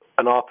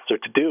an officer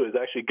to do is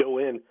actually go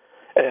in,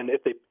 and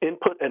if they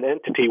input an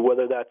entity,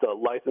 whether that's a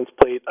license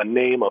plate, a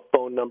name, a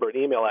phone number, an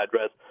email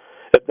address,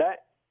 if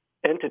that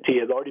entity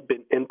has already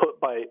been input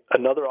by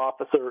another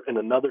officer in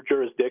another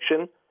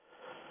jurisdiction,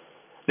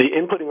 the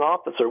inputting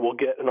officer will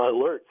get an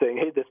alert saying,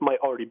 hey, this might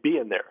already be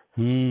in there.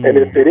 And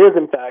if it is,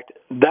 in fact,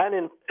 that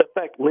in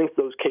effect links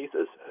those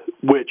cases,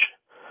 which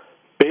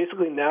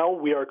basically now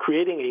we are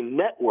creating a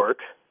network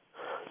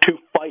to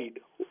fight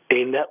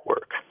a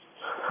network.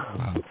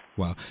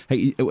 Wow.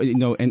 Hey,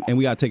 and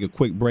we got to take a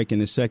quick break in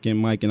a second,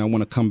 Mike, and I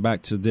want to come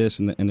back to this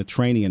and the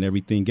training and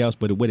everything else.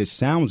 But what it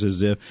sounds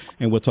as if,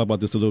 and we'll talk about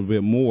this a little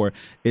bit more,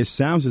 it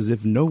sounds as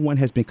if no one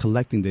has been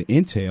collecting the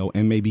intel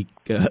and maybe,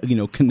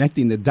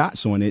 connecting the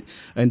dots on it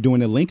and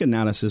doing a link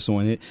analysis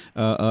on it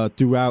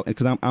throughout.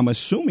 Because I'm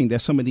assuming that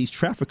some of these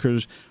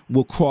traffickers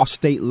will cross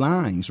state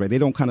lines, right? They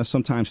don't kind of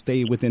sometimes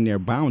stay within their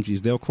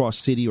boundaries. They'll cross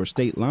city or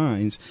state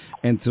lines.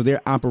 And so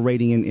they're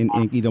operating in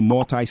either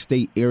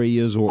multi-state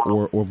areas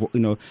or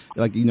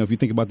if you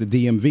think about the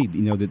DMV,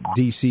 the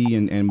DC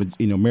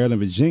and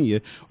Maryland,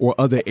 Virginia, or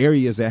other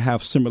areas that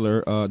have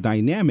similar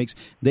dynamics,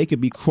 they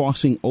could be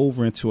crossing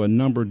over into a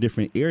number of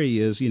different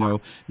areas,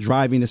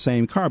 driving the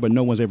same car, but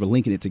no one's ever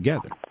linking it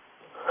together.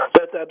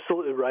 That's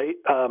absolutely right.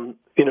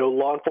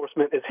 Law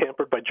enforcement is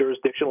hampered by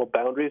jurisdictional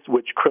boundaries,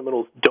 which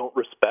criminals don't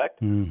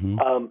respect. Mm-hmm.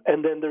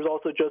 And then there's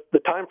also just the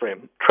time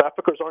frame.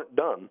 Traffickers aren't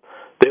done.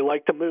 They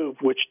like to move,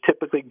 which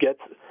typically gets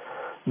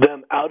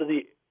them out of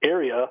the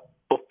area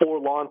before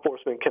law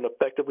enforcement can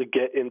effectively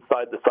get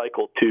inside the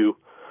cycle to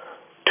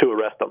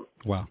arrest them.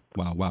 Wow.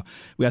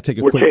 We got to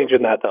take We're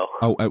changing that, though.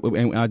 Oh,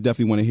 and I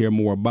definitely want to hear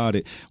more about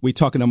it. We're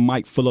talking to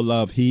Mike Full of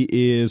Love.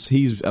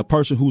 He's a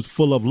person who's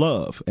full of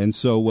love. And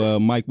so,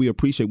 Mike, we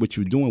appreciate what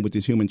you're doing with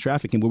this human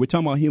trafficking. But we're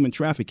talking about human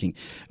trafficking.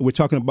 We're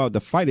talking about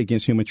the fight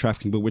against human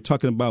trafficking, but we're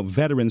talking about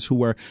veterans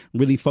who are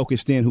really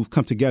focused in, who've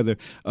come together,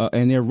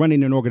 and they're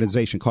running an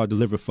organization called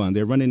Deliver Fund.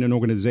 They're running an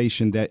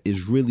organization that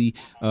is really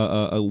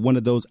one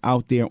of those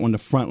out there on the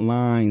front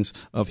lines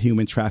of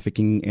human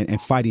trafficking and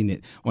fighting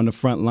it, on the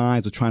front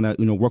lines of trying to,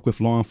 work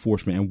with law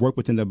enforcement and work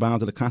within the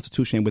bounds of the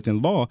Constitution and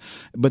within law,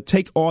 but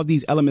take all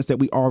these elements that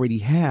we already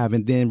have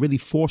and then really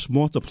force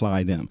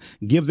multiply them,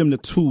 give them the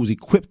tools,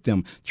 equip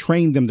them,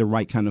 train them the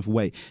right kind of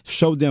way,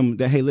 show them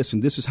that, hey, listen,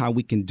 this is how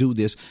we can do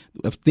this,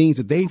 of things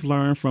that they've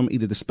learned from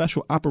either the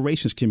special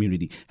operations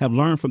community, have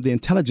learned from the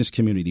intelligence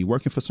community,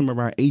 working for some of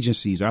our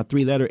agencies, our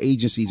 3-letter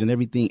agencies and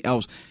everything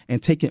else,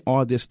 and taking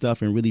all this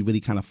stuff and really,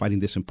 really kind of fighting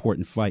this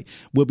important fight.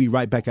 We'll be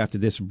right back after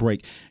this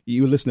break.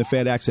 You're listening to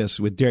Fed Access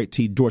with Derek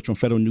T. Dortch on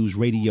Federal News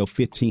Radio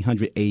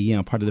 1500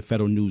 AM, part of the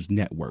Federal News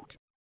Network.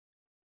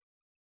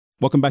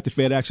 Welcome back to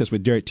Fed Access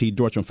with Derek T.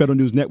 Dortch on Federal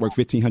News Network,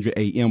 1500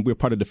 AM. We're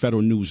part of the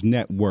Federal News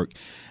Network.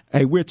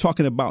 Hey, we're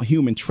talking about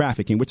human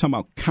trafficking. We're talking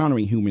about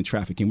countering human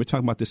trafficking. We're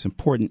talking about this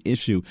important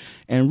issue.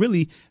 And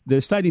really, the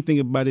exciting thing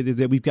about it is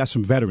that we've got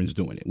some veterans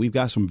doing it. We've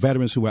got some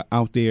veterans who are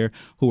out there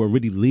who are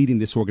really leading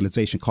this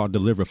organization called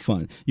Deliver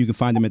Fund. You can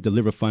find them at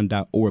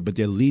deliverfund.org, but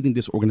they're leading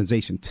this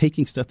organization,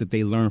 taking stuff that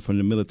they learned from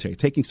the military,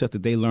 taking stuff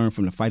that they learned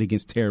from the fight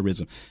against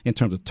terrorism in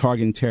terms of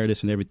targeting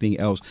terrorists and everything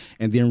else,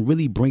 and then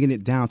really bringing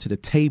it down to the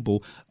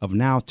table of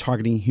now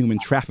targeting human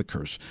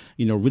traffickers,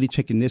 really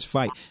taking this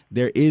fight.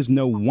 There is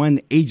no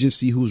one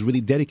agency who's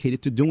really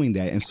dedicated to doing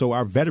that. And so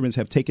our veterans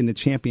have taken the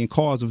champion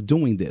cause of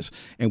doing this.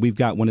 And we've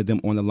got one of them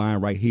on the line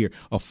right here,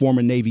 a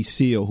former Navy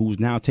SEAL who's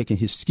now taking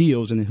his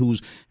skills and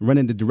who's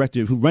running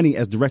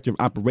as director of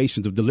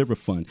operations of Deliver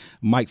Fund,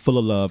 Mike Full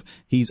of Love.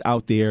 He's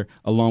out there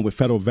along with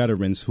federal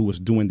veterans who is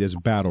doing this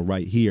battle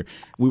right here.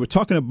 We were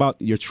talking about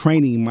your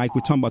training, Mike.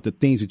 We're talking about the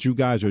things that you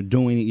guys are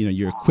doing.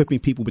 You're equipping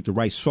people with the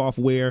right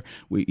software,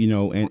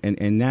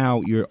 and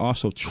now you're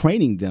also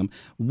training them.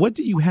 What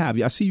do you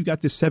have? I see you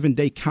got this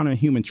 7-day counter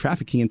human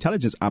trafficking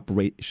intelligence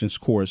operations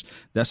course.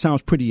 That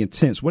sounds pretty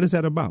intense. What is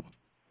that about?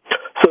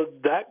 So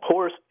that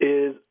course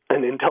is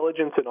an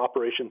intelligence and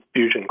operations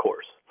fusion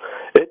course.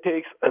 It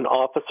takes an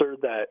officer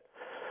that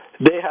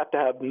they have to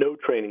have no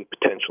training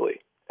potentially,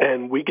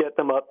 and we get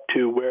them up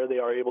to where they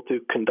are able to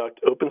conduct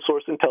open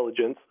source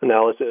intelligence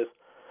analysis,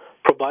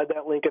 provide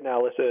that link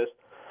analysis,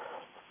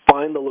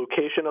 find the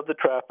location of the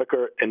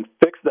trafficker and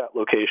fix that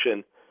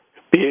location,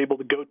 be able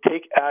to go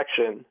take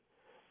action,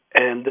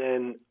 and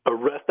then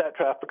arrest that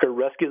trafficker,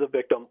 rescue the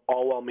victim,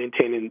 all while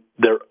maintaining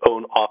their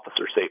own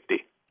officer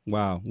safety.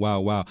 Wow.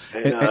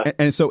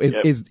 And so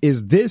is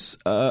this,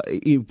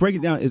 you break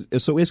it down,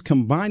 so it's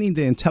combining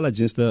the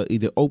intelligence,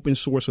 the open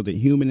source or the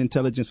human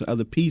intelligence and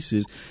other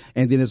pieces,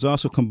 and then it's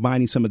also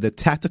combining some of the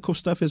tactical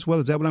stuff as well.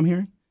 Is that what I'm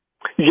hearing?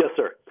 Yes,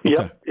 sir. Okay.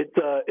 Yep.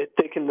 It's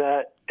taken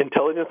that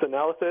intelligence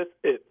analysis,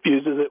 it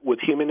fuses it with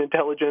human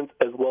intelligence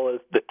as well as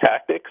the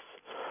tactics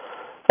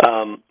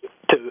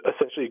to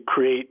essentially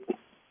create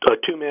a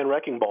 2-man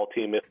wrecking ball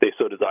team if they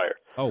so desire.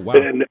 Oh, wow.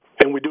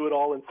 And we do it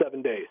all in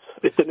 7 days.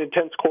 It's an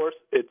intense course.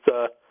 It's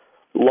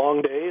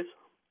long days,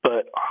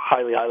 but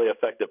highly, highly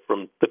effective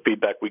from the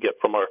feedback we get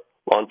from our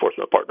law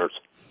enforcement partners.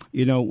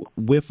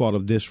 With all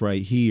of this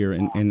right here,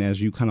 and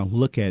as you kind of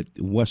look at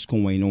what's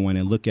going on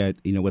and look at,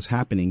 what's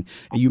happening,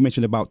 and you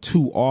mentioned about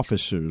 2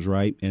 officers,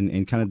 right,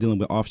 and kind of dealing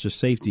with officer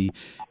safety,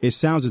 it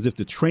sounds as if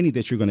the training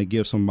that you're going to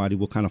give somebody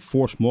will kind of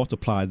force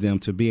multiply them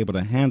to be able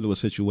to handle a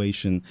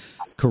situation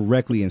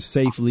correctly and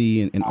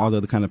safely and all the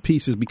other kind of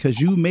pieces, because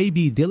you may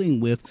be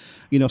dealing with,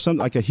 something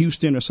like a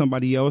Houston or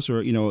somebody else,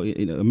 or,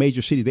 in a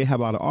major city, they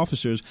have a lot of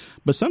officers,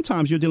 but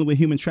sometimes you're dealing with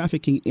human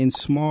trafficking in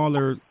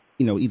smaller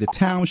either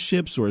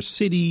townships or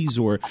cities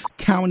or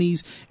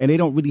counties, and they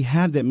don't really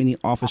have that many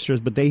officers,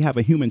 but they have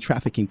a human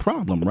trafficking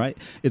problem, right?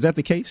 Is that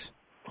the case?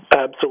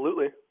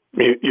 Absolutely.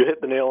 You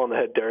hit the nail on the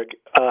head, Derek.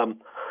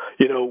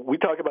 We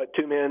talk about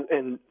two-man,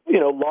 and,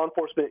 law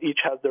enforcement each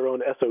has their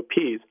own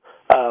SOPs.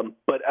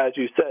 But as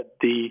you said,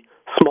 the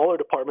smaller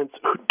departments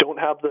who don't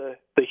have the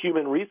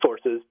human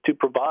resources to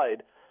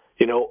provide,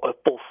 a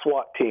full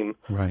SWAT team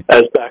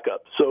as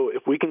backup. So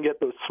if we can get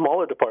those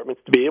smaller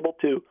departments to be able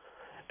to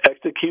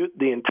execute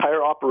the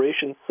entire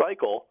operation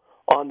cycle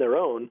on their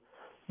own,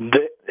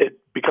 it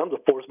becomes a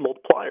force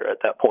multiplier at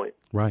that point.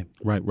 Right.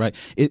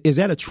 Is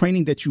that a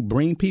training that you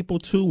bring people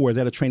to, or is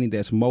that a training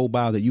that's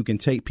mobile that you can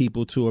take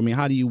people to? I mean,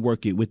 how do you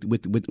work it with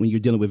when you're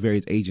dealing with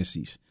various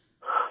agencies?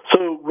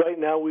 So right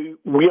now we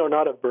are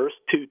not averse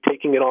to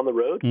taking it on the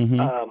road,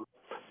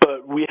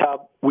 but we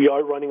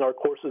are running our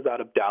courses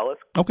out of Dallas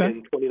in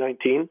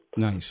 2019.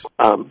 Nice.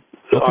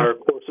 Our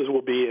courses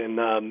will be in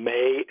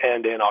May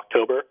and in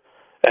October,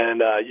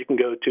 and you can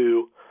go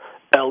to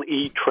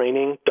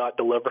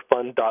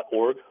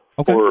letraining.deliverfund.org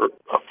for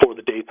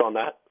the dates on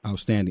that.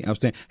 Outstanding.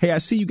 Hey, I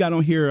see you got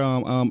on here,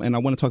 and I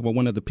want to talk about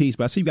one other piece,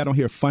 but I see you got on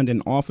here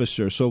funding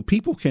officer. So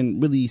people can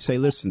really say,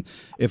 listen,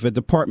 if a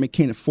department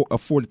can't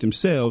afford it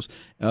themselves,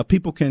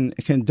 people can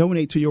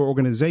donate to your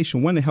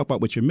organization, one, to help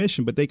out with your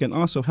mission, but they can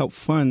also help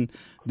fund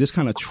this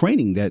kind of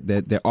training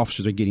that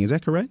officers are getting. Is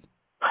that correct?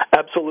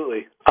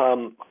 Absolutely.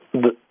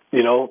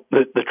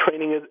 The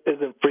training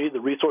isn't free. The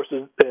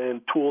resources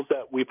and tools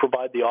that we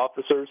provide the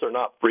officers are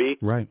not free.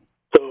 Right.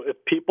 So if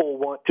people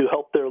want to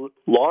help their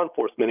law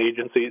enforcement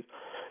agencies,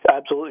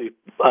 absolutely,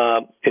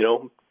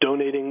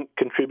 donating,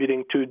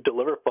 contributing to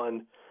Deliver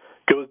Fund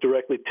goes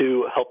directly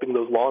to helping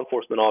those law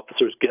enforcement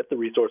officers get the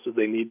resources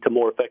they need to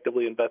more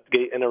effectively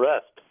investigate and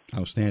arrest.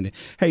 Outstanding.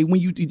 Hey, when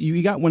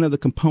you got one other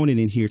component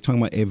in here talking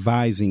about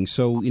advising,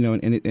 so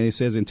and it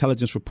says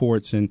intelligence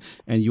reports, and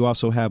you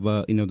also have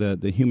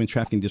the human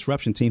trafficking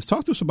disruption teams.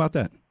 Talk to us about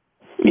that.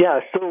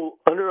 Yeah. So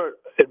under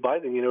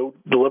advising,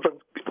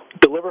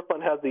 Deliver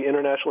Fund has the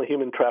International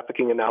Human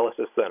Trafficking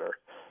Analysis Center,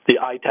 the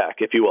ITAC,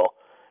 if you will.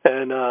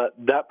 And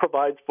that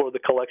provides for the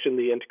collection,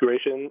 the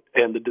integration,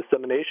 and the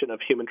dissemination of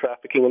human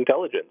trafficking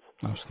intelligence.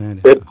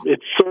 Outstanding.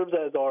 It serves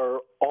as our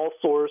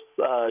all-source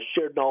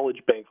shared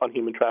knowledge bank on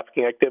human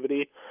trafficking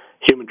activity,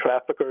 human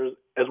traffickers,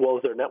 as well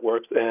as their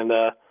networks, and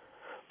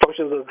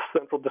functions as a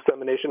central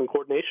dissemination and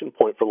coordination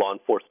point for law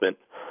enforcement.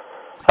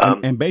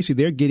 And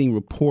basically, they're getting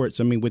reports.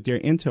 I mean, with their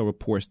intel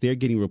reports, they're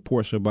getting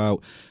reports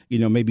about,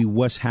 maybe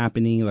what's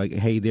happening. Like,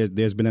 hey,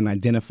 there's been an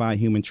identified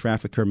human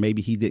trafficker.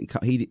 Maybe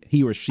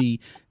he or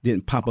she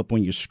didn't pop up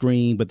on your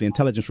screen, but the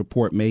intelligence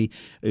report may,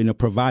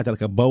 provide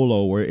like a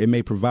bolo, or it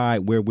may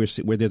provide where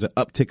there's an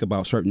uptick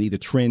about certain either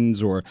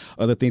trends or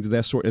other things of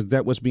that sort. Is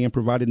that what's being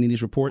provided in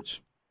these reports?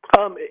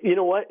 You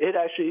know what? It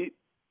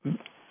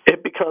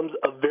becomes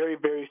a very,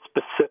 very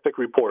specific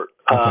report.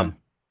 Okay.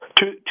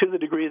 To the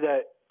degree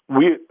that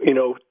we,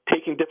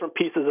 taking different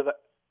pieces of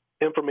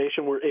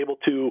information, we're able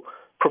to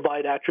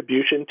provide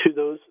attribution to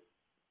those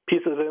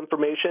pieces of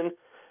information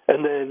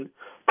and then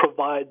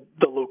provide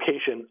the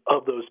location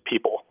of those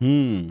people.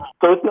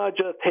 So it's not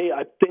just, hey,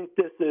 I think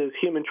this is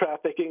human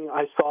trafficking.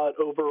 I saw it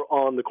over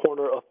on the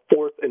corner of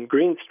 4th and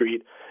Green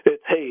Street.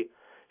 It's, hey,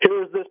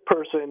 here's this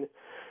person.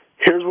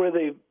 Here's where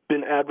they've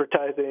been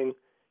advertising.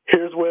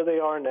 Here's where they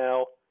are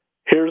now.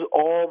 Here's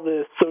all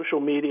the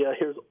social media.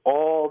 Here's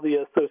all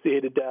the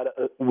associated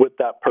data with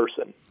that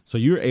person. So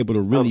you're able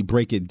to really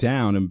break it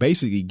down and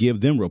basically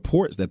give them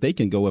reports that they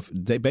can go if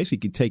they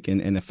basically take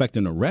and effect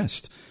an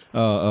arrest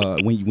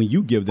when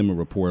you give them a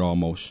report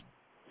almost.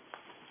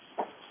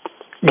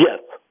 Yes.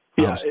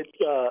 Yeah.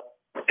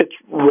 It's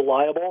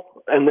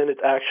reliable, and then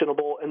it's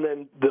actionable, and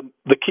then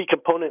the key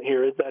component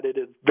here is that it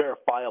is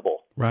verifiable.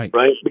 Right.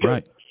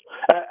 Because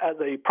as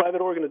a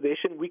private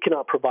organization, we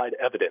cannot provide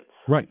evidence.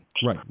 Right.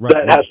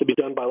 That has to be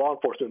done by law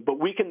enforcement. But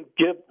we can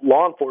give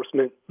law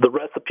enforcement the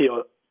recipe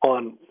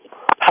on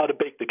how to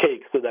bake the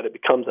cake so that it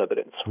becomes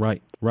evidence.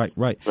 Right.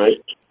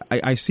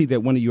 I see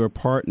that one of your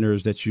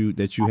partners that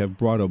you have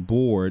brought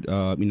aboard,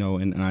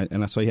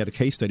 and I saw you had a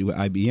case study with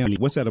IBM.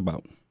 What's that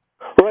about?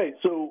 Right.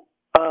 So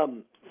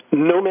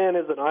no man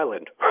is an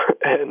island,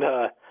 and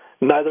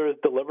neither is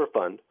Deliver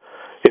Fund.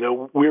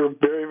 We're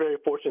very, very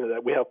fortunate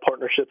that we have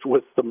partnerships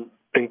with some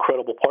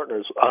incredible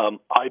partners,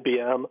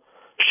 IBM,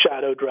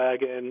 Shadow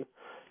Dragon,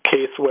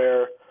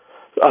 Caseware.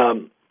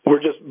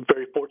 We're just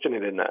very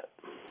fortunate in that.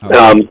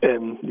 And,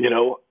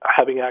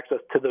 having access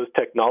to those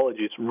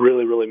technologies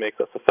really, really makes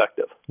us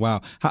effective.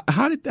 Wow.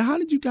 How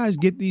did you guys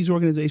get these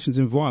organizations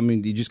involved? I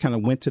mean, you just kind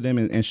of went to them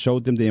and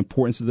showed them the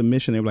importance of the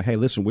mission. They were like, hey,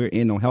 listen, we're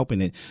in on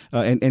helping it.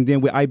 And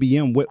then with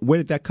IBM, what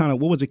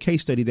was the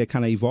case study that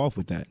kind of evolved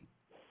with that?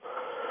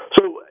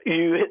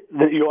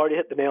 You already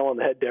hit the nail on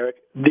the head, Derek.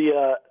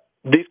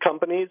 These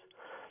companies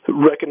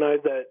recognize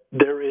that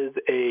there is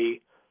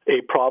a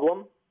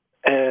problem,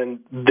 and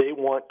they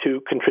want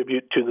to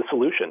contribute to the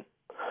solution.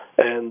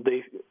 And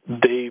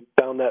they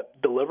found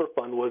that Deliver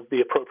Fund was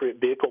the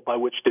appropriate vehicle by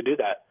which to do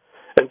that.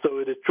 And so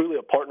it is truly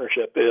a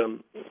partnership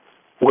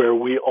where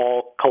we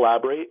all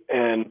collaborate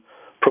and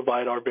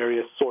provide our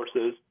various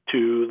sources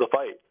to the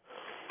fight.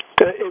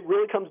 It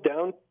really comes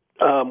down,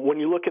 when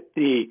you look at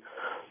the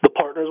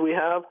partners we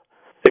have,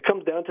 it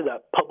comes down to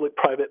that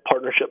public-private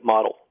partnership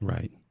model.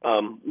 Right.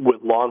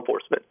 With law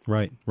enforcement.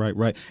 Right.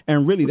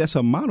 And really, that's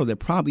a model that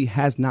probably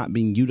has not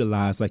been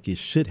utilized like it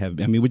should have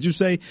been. I mean, would you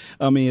say,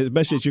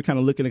 especially as you're kind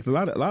of looking at a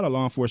lot of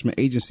law enforcement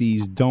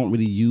agencies don't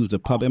really use the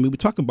public. I mean, we're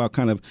talking about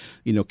kind of,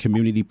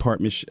 community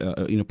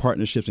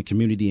partnerships and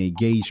community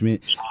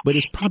engagement, but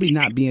it's probably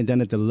not being done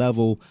at the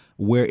level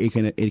where it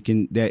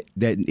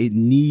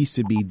needs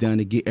to be done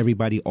to get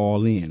everybody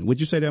all in. Would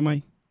you say that,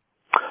 Mike?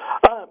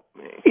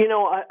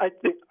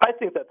 I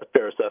think that's a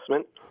fair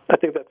assessment.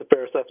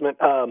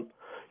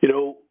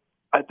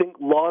 I think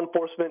law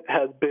enforcement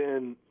has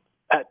been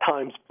at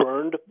times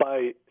burned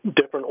by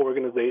different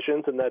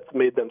organizations, and that's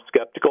made them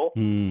skeptical.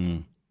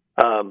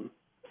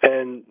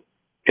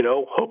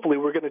 Hopefully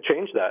we're going to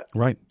change that.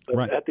 Right.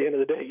 At the end of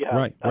the day, yeah.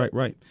 Right.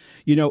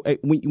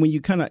 When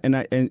you kind of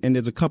and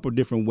there's a couple of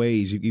different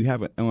ways you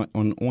have it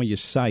on your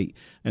site.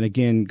 And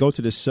again, go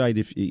to the site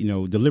if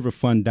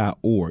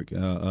deliverfund.org.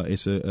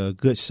 It's a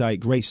good site,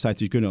 great site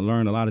that you're going to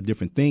learn a lot of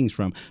different things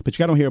from. But you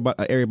got to hear about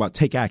an area about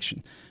take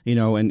action.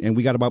 And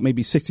we got about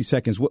maybe 60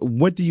 seconds.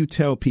 What do you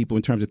tell people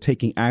in terms of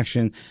taking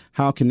action?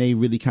 How can they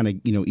really kind of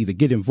either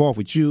get involved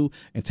with you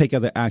and take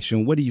other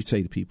action? What do you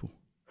say to people?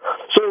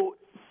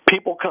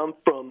 People come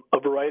from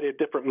a variety of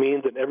different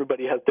means, and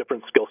everybody has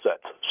different skill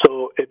sets.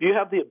 So if you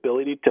have the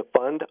ability to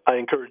fund, I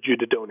encourage you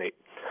to donate.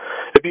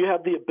 If you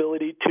have the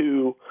ability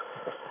to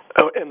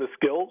and the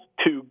skills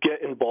to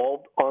get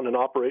involved on an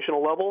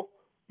operational level,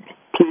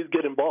 please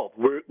get involved.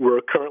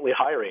 We're currently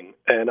hiring,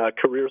 and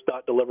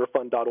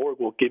careers.deliverfund.org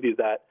will give you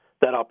that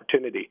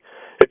opportunity.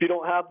 If you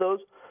don't have those,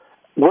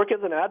 work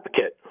as an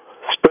advocate.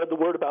 Spread the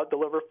word about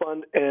Deliver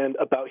Fund and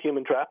about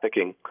human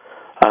trafficking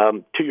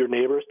to your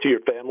neighbors, to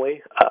your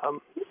family.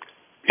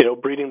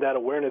 Breeding that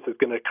awareness is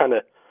going to kind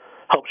of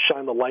help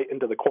shine the light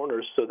into the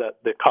corners so that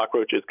the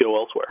cockroaches go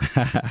elsewhere.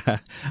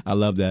 I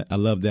love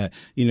that.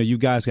 You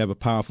guys have a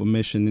powerful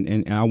mission,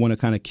 and I want to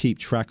kind of keep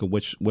track of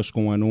what's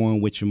going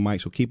on with you,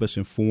 Mike. So keep us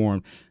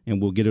informed,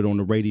 and we'll get it on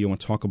the radio and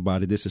talk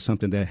about it. This is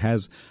something that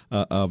has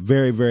a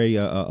very, very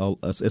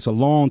it's a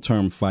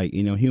long-term fight.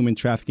 Human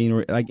trafficking,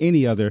 or like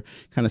any other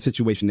kind of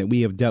situation that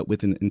we have dealt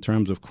with in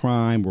terms of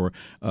crime or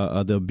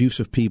the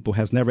abuse of people,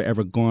 has never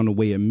ever gone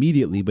away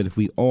immediately. But if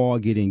we all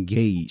get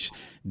engaged,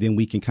 then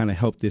we can kind of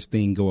help this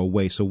thing go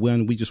away. So,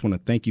 we just want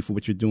to thank you for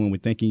what you're doing. We're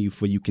thanking you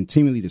for you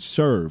continually to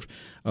serve,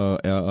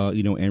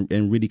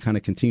 and really kind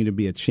of continue to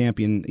be a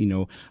champion,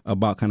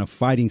 about kind of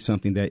fighting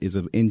something that is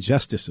of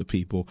injustice of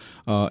people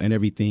and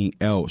everything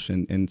else.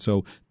 And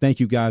so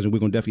thank you guys, and we're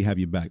going to definitely have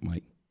you back,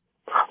 Mike.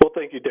 Well,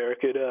 thank you, Derek.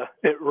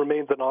 It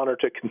remains an honor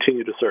to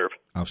continue to serve.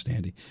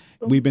 Outstanding.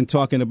 We've been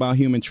talking about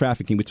human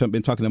trafficking. We've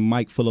been talking to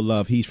Mike Full of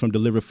Love. He's from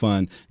Deliver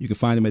Fund. You can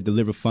find him at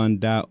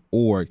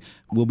deliverfund.org.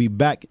 We'll be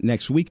back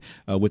next week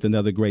with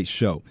another great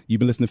show. You've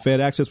been listening to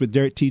Fed Access with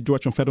Derek T.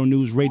 Dortch on Federal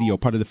News Radio,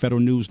 part of the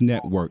Federal News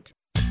Network.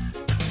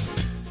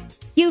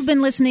 You've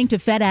been listening to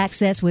Fed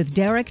Access with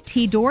Derek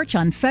T. Dortch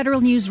on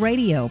Federal News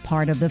Radio,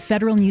 part of the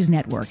Federal News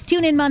Network.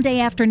 Tune in Monday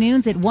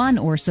afternoons at 1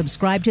 or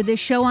subscribe to this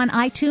show on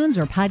iTunes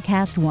or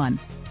Podcast One.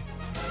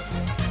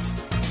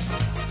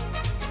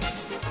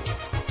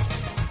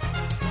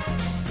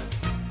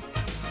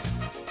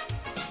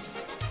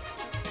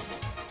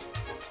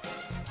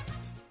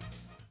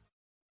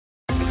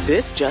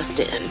 This just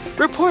in.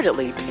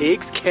 Reportedly,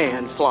 pigs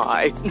can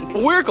fly.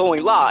 We're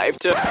going live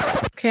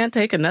to... Can't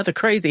take another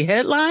crazy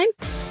headline?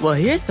 Well,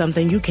 here's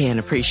something you can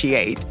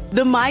appreciate.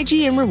 The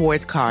MyGM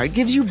Rewards card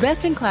gives you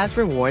best-in-class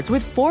rewards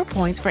with 4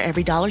 points for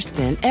every dollar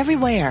spent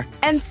everywhere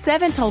and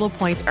 7 total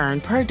points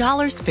earned per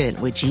dollar spent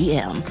with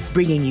GM,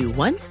 bringing you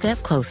one step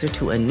closer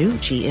to a new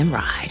GM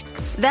ride.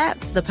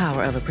 That's the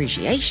power of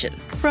appreciation.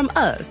 From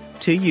us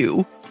to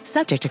you.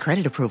 Subject to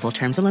credit approval,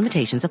 terms and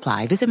limitations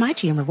apply. Visit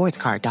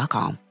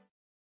mygmrewardscard.com.